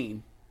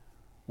 17,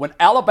 when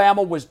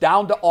Alabama was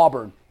down to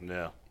Auburn,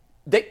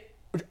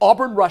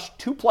 Auburn rushed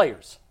 2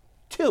 players.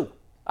 2.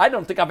 I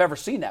don't think I've ever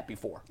seen that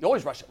before. You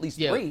always rush at least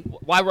 3.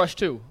 Why rush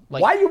 2?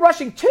 Why are you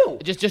rushing 2?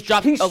 Just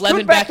drop he 11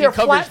 stood back there in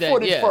coverage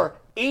flat-footed for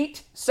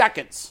 8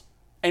 seconds,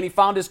 and he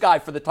found his guy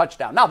for the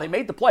touchdown. Now, they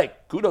made the play.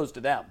 Kudos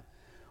to them.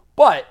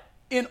 But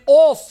in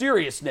all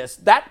seriousness,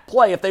 that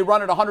play, if they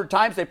run it 100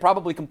 times, they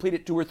probably complete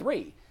it 2 or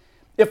 3.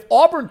 If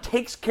Auburn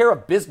takes care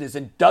of business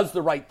and does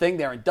the right thing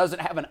there and doesn't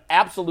have an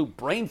absolute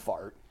brain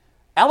fart,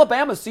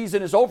 Alabama's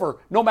season is over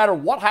no matter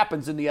what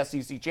happens in the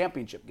SEC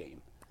championship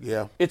game.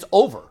 Yeah. It's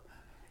over.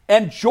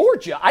 And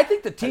Georgia, I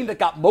think the team that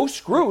got most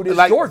screwed is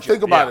Georgia.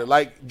 Think about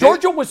it.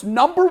 Georgia was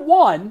number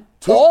 1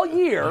 all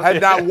year. Had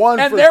not won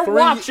and for they're 3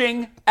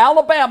 watching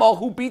Alabama,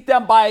 who beat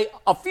them by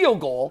a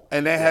field goal.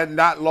 And they had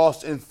not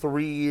lost in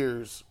 3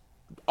 years.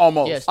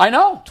 Almost. Yes, I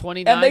know.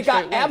 29 and they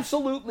got wins.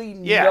 absolutely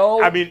no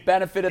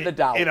benefit of the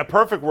doubt. In a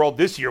perfect world,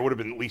 this year would have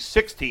been at least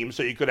 6 teams,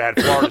 so you could have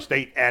had Florida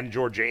State and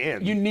Georgia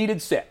in. You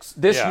needed 6.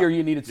 This year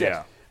you needed 6.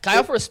 Yeah. Can I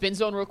offer a spin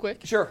zone real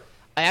quick? Sure.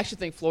 I actually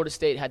think Florida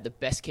State had the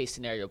best case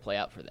scenario play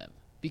out for them.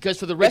 Because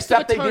for the rest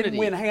of eternity, they didn't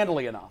win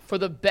handily enough. For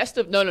the best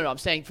of I'm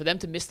saying for them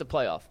to miss the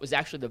playoff was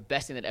actually the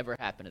best thing that ever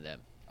happened to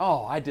them.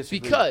 Oh, I disagree.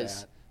 Because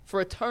with that.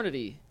 for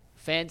eternity,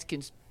 fans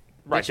can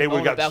they would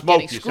have got about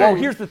getting smoked. screwed. Well,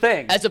 here's the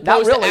thing. As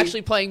opposed to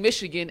actually playing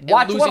Michigan and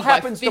watch losing what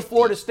happens by 50. to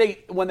Florida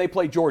State when they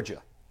play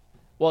Georgia.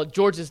 Well,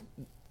 Georgia's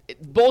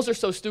Bulls are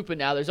so stupid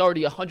now. There's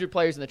already 100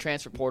 players in the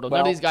transfer portal. Well,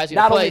 none of these guys are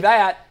going to play. Not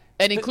only that.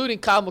 And including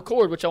Kyle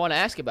McCord, which I want to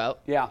ask about.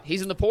 Yeah.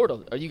 He's in the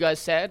portal. Are you guys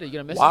sad? Are you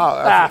going to miss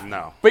him?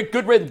 No. Big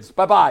good riddance.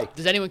 Bye-bye.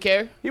 Does anyone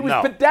care? He was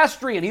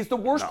pedestrian. He's the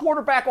worst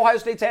quarterback Ohio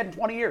State's had in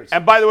 20 years.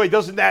 And by the way,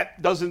 doesn't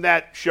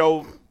that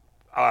show,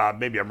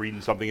 maybe I'm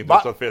reading something into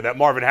this unfair, that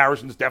Marvin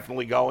Harrison's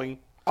definitely going?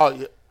 Oh,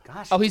 yeah.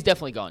 Gosh. Oh, he's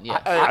definitely gone,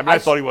 yeah. I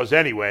thought he was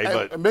anyway.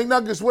 But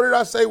McNuggets, what did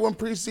I say when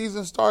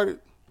preseason started?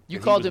 You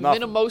called him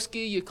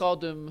Minimowski. You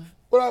called him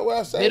what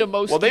I say?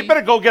 Minimowski. Well, they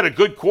better go get a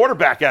good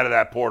quarterback out of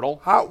that portal.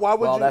 Why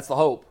would you? That's the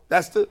hope.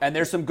 And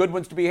there's some good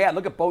ones to be had.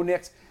 Look at Bo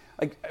Nix.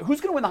 Like,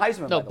 who's going to win the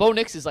Heisman? No, Bo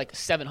Nix is like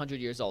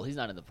 700 years old. He's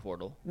not in the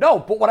portal. No,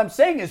 but what I'm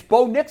saying is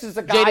Bo Nix is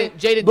a guy.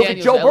 Jaden look Daniels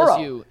at Joe of Burrow.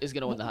 LSU is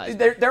going to win the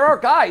Heisman. There are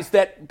guys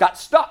that got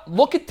stuck.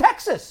 Look at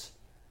Texas.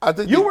 I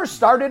think Ewer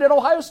started at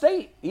Ohio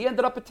State. He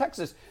ended up at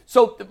Texas.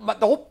 So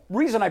the whole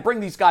reason I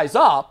bring these guys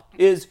up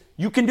is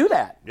you can do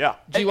that. Yeah.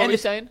 Do you know what you're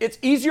saying? It's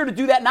easier to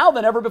do that now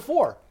than ever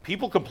before.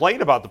 People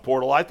complain about the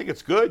portal. I think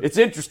it's good. It's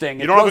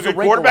interesting. You don't have a good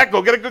quarterback?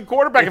 Go get a good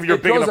quarterback if you're a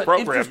big enough program.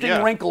 It's an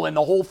interesting wrinkle in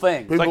the whole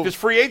thing. It's like this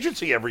free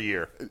agency every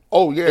year.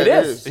 Oh, yeah, it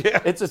is.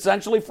 Yeah. It's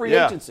essentially free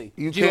agency.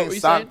 You can't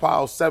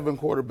stockpile 7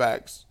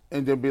 quarterbacks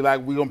and then be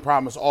like, we're going to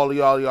promise all of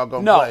y'all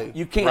going to play. No,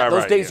 you can't.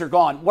 Those days are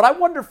gone. What I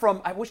wonder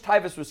I wish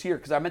Tyvis was here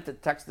because I meant to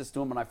text this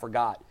to him and I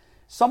forgot.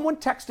 Someone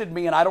texted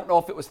me, and I don't know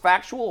if it was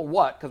factual or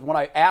what, because when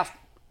I asked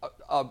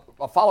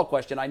a follow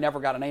question, I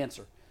never got an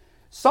answer.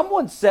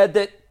 Someone said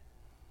that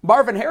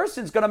Marvin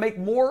Harrison's going to make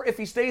more if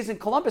he stays in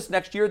Columbus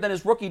next year than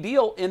his rookie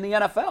deal in the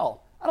NFL.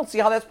 I don't see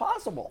how that's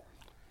possible.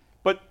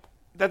 But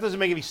that doesn't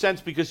make any sense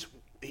because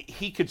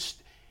he could.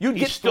 You'd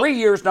get 3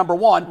 years, number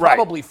one,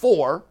 probably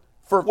 4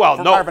 for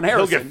Marvin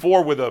Harrison. He'll get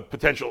 4 with a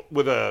potential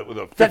with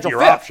a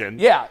fifth-year option.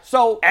 Yeah.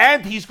 So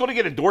and he's going to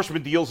get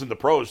endorsement deals in the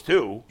pros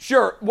too.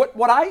 Sure.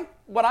 What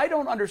I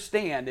don't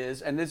understand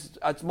is, and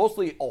it's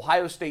mostly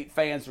Ohio State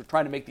fans who are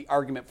trying to make the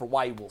argument for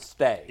why he will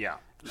stay. Yeah.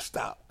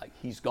 Stop.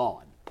 He's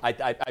gone.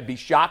 I'd be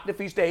shocked if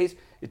he stays.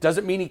 It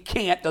doesn't mean he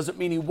can't. Doesn't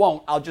mean he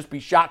won't. I'll just be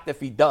shocked if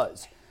he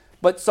does.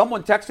 But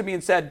someone texted me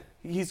and said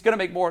he's going to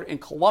make more in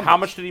Columbus. How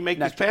much did he make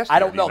this past year? I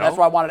don't know. That's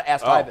why I wanted to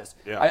ask Tyvis.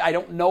 Yeah. I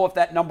don't know if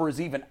that number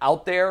is even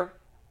out there.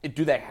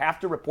 Do they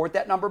have to report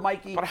that number,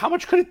 Mikey? But how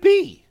much could it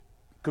be?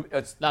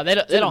 No, they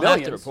don't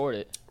have to report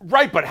it.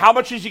 Right, but how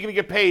much is he going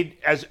to get paid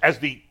as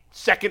the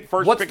second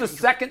first What's pick? the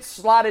second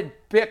slotted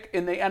pick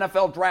in the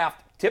NFL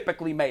draft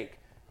typically make?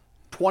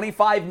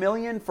 $25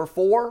 million for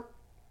 4?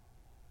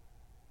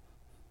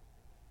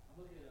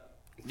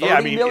 Yeah,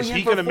 I mean, is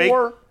he going to make?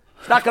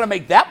 He's not going to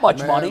make that much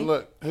money.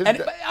 Look,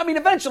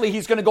 eventually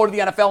he's going to go to the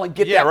NFL and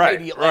get that pay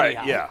deal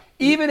anyhow. Yeah.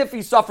 Even if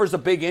he suffers a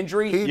big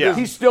injury,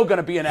 he's still going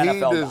to be an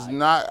NFL guy. He does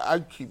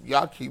not.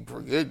 Y'all keep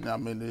forgetting. I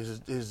mean,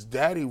 his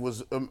daddy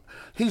was.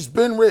 He's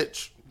been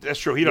rich. That's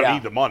true. He don't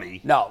need the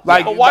money. No.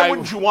 But why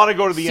wouldn't you want to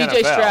go to the NFL?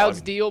 C.J.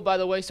 Stroud's deal, by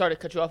the way, sorry to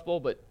cut you off, Bull,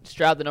 but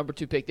Stroud, the number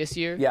 2 pick this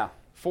year. Yeah.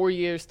 4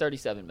 years,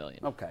 $37 million.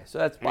 Okay, so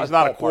that's he's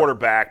not a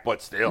quarterback,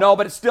 but still. No,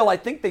 but it's still. I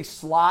think they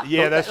slot.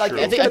 Yeah, that's true.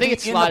 I think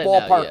it's in the slotted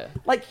ballpark. now, yeah.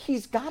 Like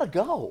he's got to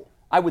go.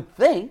 I would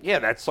think. Yeah,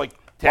 that's like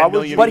 $10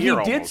 million But a year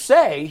he did almost.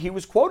 say, he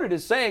was quoted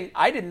as saying,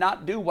 "I did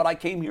not do what I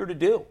came here to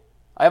do.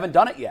 I haven't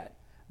done it yet."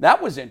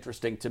 That was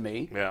interesting to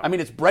me. Yeah. I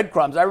mean, it's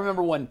breadcrumbs. I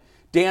remember when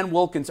Dan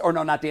Wilkinson, or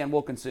no, not Dan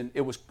Wilkinson.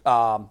 It was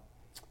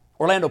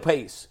Orlando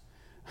Pace,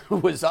 who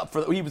was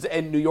he was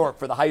in New York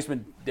for the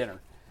Heisman dinner.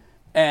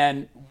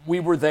 And we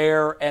were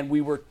there, and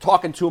we were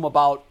talking to him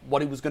about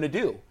what he was going to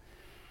do.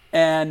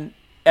 And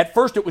at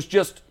first, it was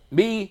just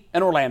me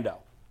and Orlando.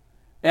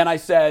 And I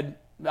said,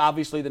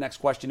 obviously, the next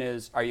question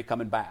is, are you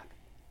coming back?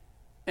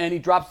 And he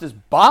drops this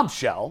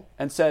bombshell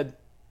and said,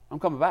 I'm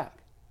coming back.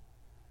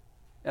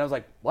 And I was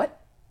like,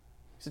 what?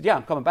 He said, yeah,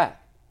 I'm coming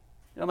back.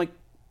 And I'm like,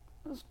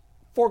 that's a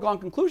foregone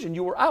conclusion.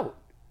 You were out,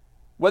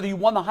 whether you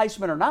won the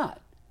Heisman or not.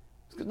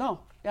 He goes,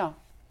 no, yeah,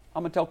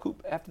 I'm going to tell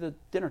Coop after the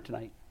dinner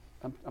tonight.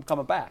 I'm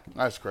coming back.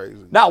 That's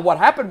crazy. Now, what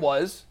happened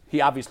was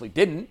he obviously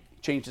didn't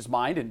change his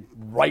mind and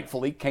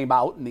rightfully came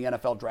out in the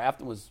NFL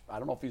draft and was, I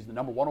don't know if he was the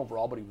number 1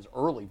 overall, but he was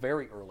early,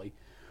 very early.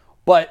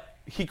 But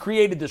he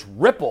created this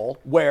ripple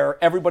where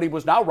everybody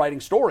was now writing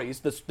stories.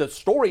 The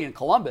story in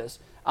Columbus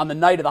on the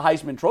night of the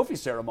Heisman Trophy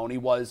ceremony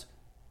was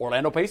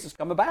Orlando Pace is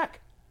coming back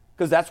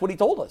because that's what he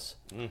told us.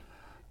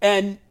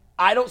 And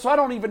I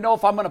don't even know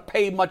if I'm going to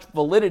pay much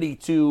validity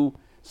to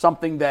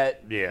something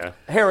that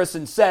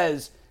Harrison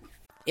says.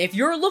 If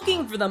you're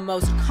looking for the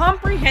most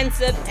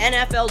comprehensive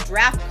NFL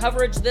draft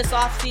coverage this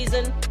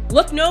offseason,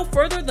 look no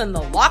further than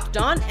the Locked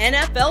On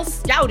NFL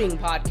Scouting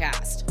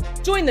Podcast.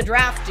 Join the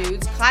draft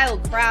dudes, Kyle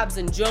Krabs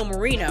and Joe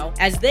Marino,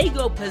 as they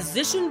go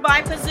position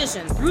by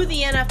position through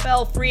the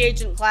NFL free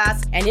agent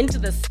class and into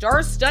the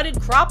star-studded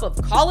crop of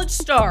college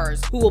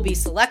stars who will be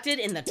selected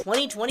in the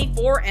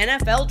 2024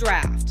 NFL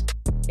Draft.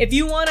 If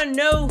you want to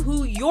know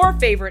who your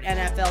favorite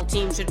NFL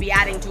team should be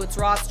adding to its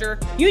roster,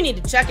 you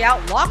need to check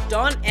out Locked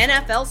On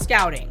NFL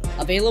Scouting,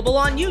 available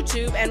on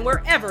YouTube and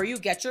wherever you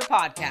get your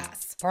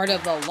podcasts. Part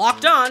of the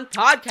Locked On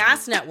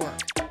Podcast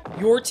Network.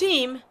 Your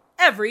team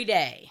every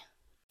day.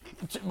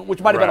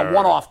 Which might have been a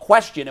one-off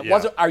question. It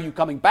wasn't, are you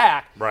coming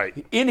back?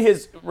 Right. In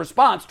his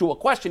response to a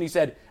question, he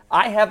said,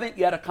 I haven't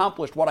yet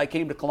accomplished what I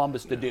came to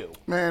Columbus to do.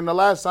 Man, the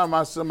last time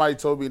somebody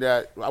told me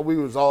that, we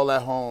was all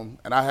at home,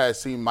 and I had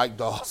seen Mike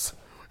Dawson.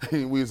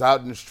 We was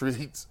out in the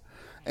streets,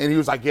 and he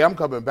was like, yeah, I'm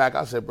coming back.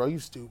 I said, bro, you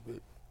stupid.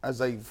 I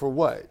was like, for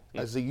what?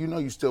 I said, you know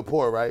you still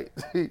poor, right?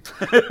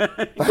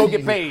 Go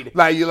get paid.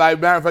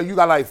 Matter of fact, you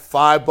got like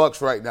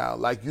 $5 right now.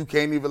 Like, you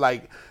can't even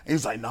and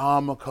he's like, nah,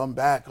 I'm going to come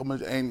back.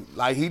 And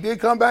he did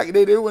come back.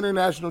 They did win a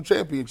national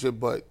championship,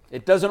 but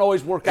it doesn't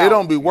always work out. It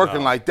don't be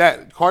working like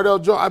that. Cardell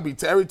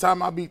Jones, every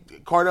time I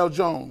beat Cardell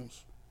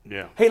Jones.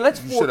 Yeah. Hey, let's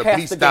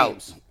forecast the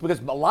games. Because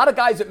a lot of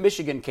guys at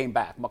Michigan came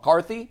back.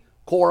 McCarthy,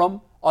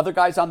 Corum, other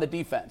guys on the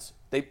defense.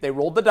 They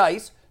rolled the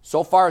dice.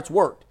 So far, it's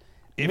worked.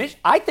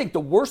 I think the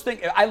worst thing,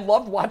 I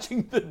loved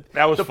watching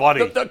that was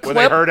funny the when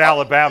they heard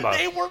Alabama.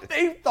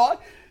 They thought,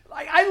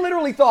 I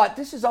literally thought,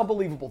 this is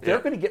unbelievable. They're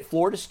going to get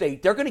Florida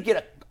State. They're going to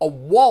get a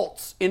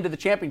waltz into the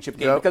championship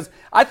game because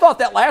I thought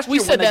that last year we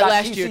said when they that got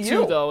last TCU. year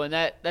too, though, and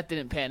that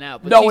didn't pan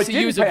out. But no, TCU it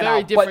didn't is a pan very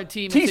out, different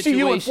team.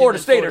 TCU and Florida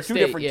State are two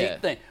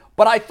different things.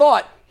 But I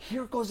thought,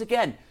 here it goes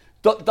again.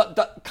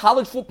 The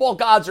college football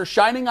gods are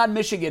shining on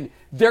Michigan.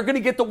 They're going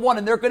to get the one,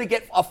 and they're going to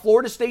get a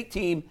Florida State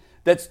team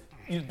that's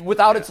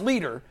without its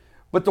leader.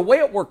 But the way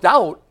it worked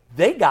out,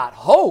 they got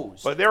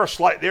hosed. But they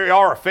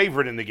are a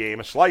favorite in the game,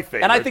 a slight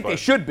favorite. And I think they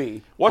should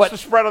be. What's the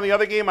spread on the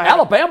other game?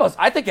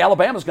 I think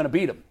Alabama's going to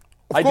beat them.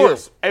 Of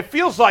course. It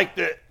feels like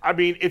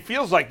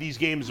these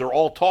games are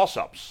all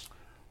toss-ups.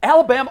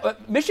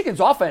 Michigan's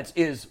offense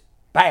is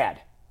bad.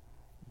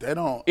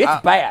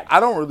 It's bad. I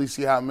don't really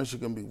see how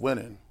Michigan be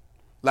winning.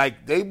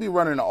 Like, they be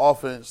running the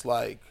offense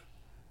like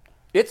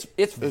it's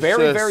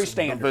very, very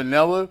standard.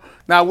 Vanilla.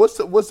 Now, what's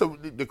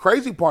the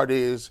crazy part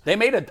is they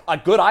made a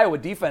good Iowa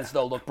defense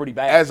though look pretty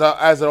bad. As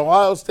an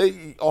Ohio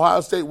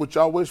State, what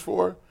y'all wish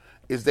for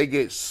is they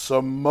get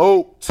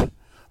smoked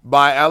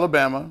by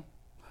Alabama,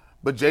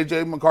 but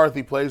J.J.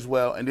 McCarthy plays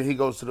well, and then he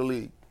goes to the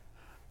league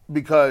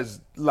because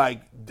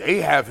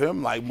they have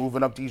him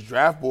moving up these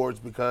draft boards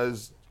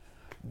because.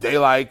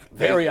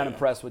 Very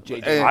unimpressed with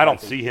J.J. I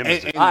don't see him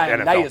as an NFL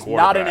quarterback. He is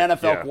not an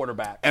NFL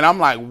quarterback. And I'm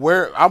like,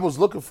 I was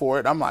looking for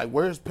it. I'm like,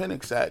 where's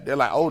Penix at? They're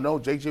like, oh, no,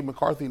 J.J.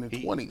 McCarthy in the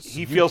 20s.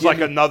 He feels like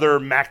another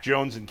Mac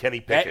Jones and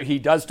Kenny Pickett. He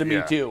does to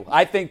me, too.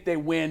 I think they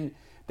win.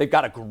 They've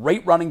got a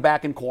great running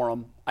back in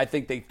Corum. I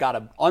think they've got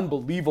an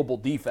unbelievable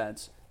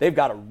defense. They've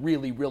got a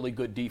really, really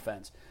good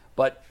defense.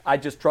 But I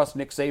just trust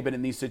Nick Saban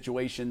in these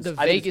situations. The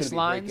Vegas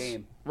lines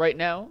right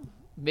now,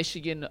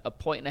 Michigan a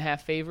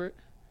 1.5 favorite.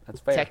 That's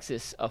fair.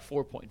 Texas, a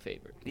 4-point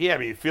favorite. Yeah, I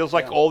mean, it feels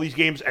like all these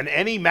games and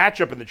any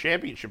matchup in the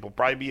championship will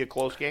probably be a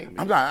close game.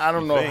 I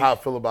don't know how I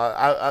feel about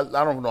it.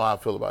 I don't know how I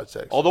feel about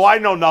Texas. Although I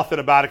know nothing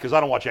about it because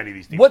I don't watch any of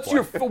these teams.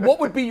 What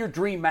would be your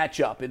dream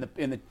matchup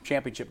in the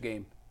championship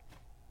game?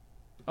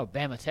 Oh,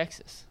 Bama,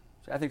 Texas.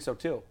 I think so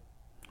too.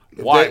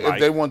 If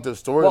they want the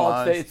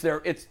storyline, it's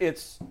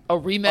a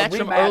rematch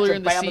from earlier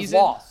in the Bama's season.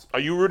 Loss. Are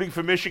you rooting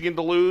for Michigan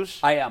to lose?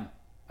 I am.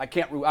 I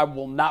can't. I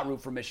will not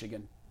root for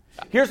Michigan.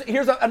 Here's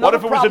another. What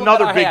if it was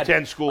another Big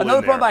Ten school?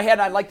 Another problem I had,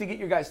 and I'd like to get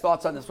your guys'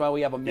 thoughts on this while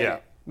we have a minute. Yeah.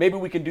 Maybe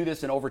we can do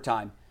this in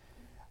overtime.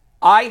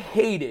 I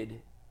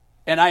hated,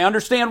 and I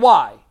understand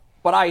why,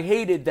 but I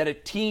hated that a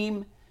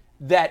team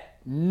that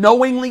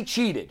knowingly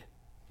cheated,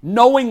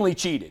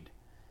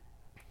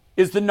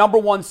 is the number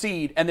 1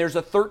 seed, and there's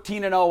a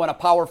 13-0 and a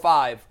Power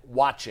 5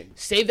 watching.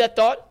 Save that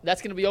thought.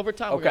 That's going to be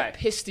overtime. Okay. We're going to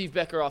piss Steve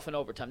Becker off in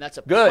overtime. That's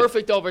a Good.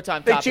 perfect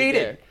overtime They topic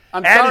cheated. there.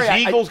 I'm and sorry.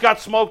 his Eagles got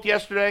smoked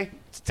yesterday.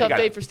 It's a tough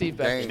day for Steve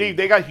Becker. Dang. Steve,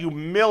 they got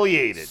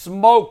humiliated.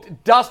 Smoked,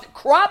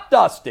 crop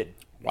dusted.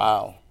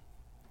 wow.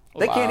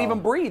 They can't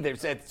even breathe.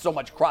 There's so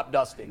much crop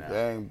dusting.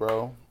 Dang,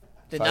 bro.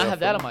 Did not have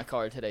that on my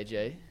card today,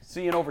 Jay.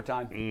 See you in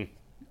overtime.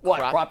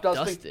 What, crop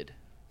dusting? Dusted.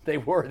 They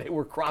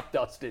were crop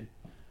dusted.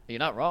 You're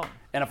not wrong.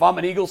 And if I'm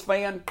an Eagles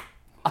fan,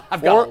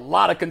 I've got a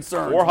lot of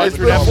concerns. 400 It's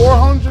been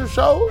 400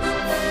 shows.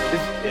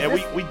 Yeah,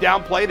 we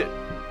downplayed it.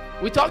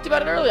 We talked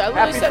about it earlier. I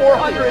literally Happy said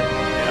 400.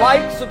 earlier.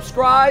 Like,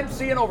 subscribe.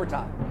 See you in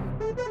overtime.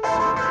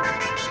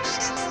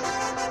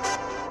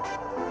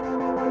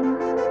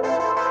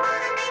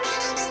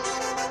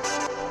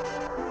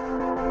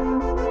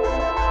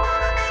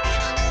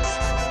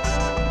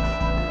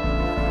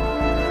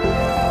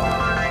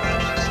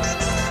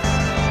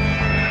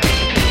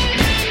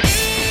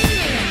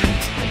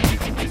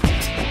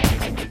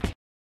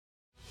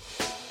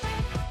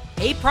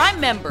 Hey, Prime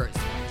members,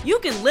 you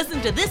can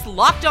listen to this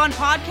Locked On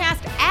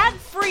podcast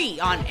ad-free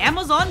on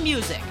Amazon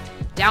Music.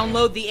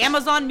 Download the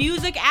Amazon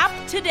Music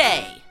app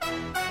today.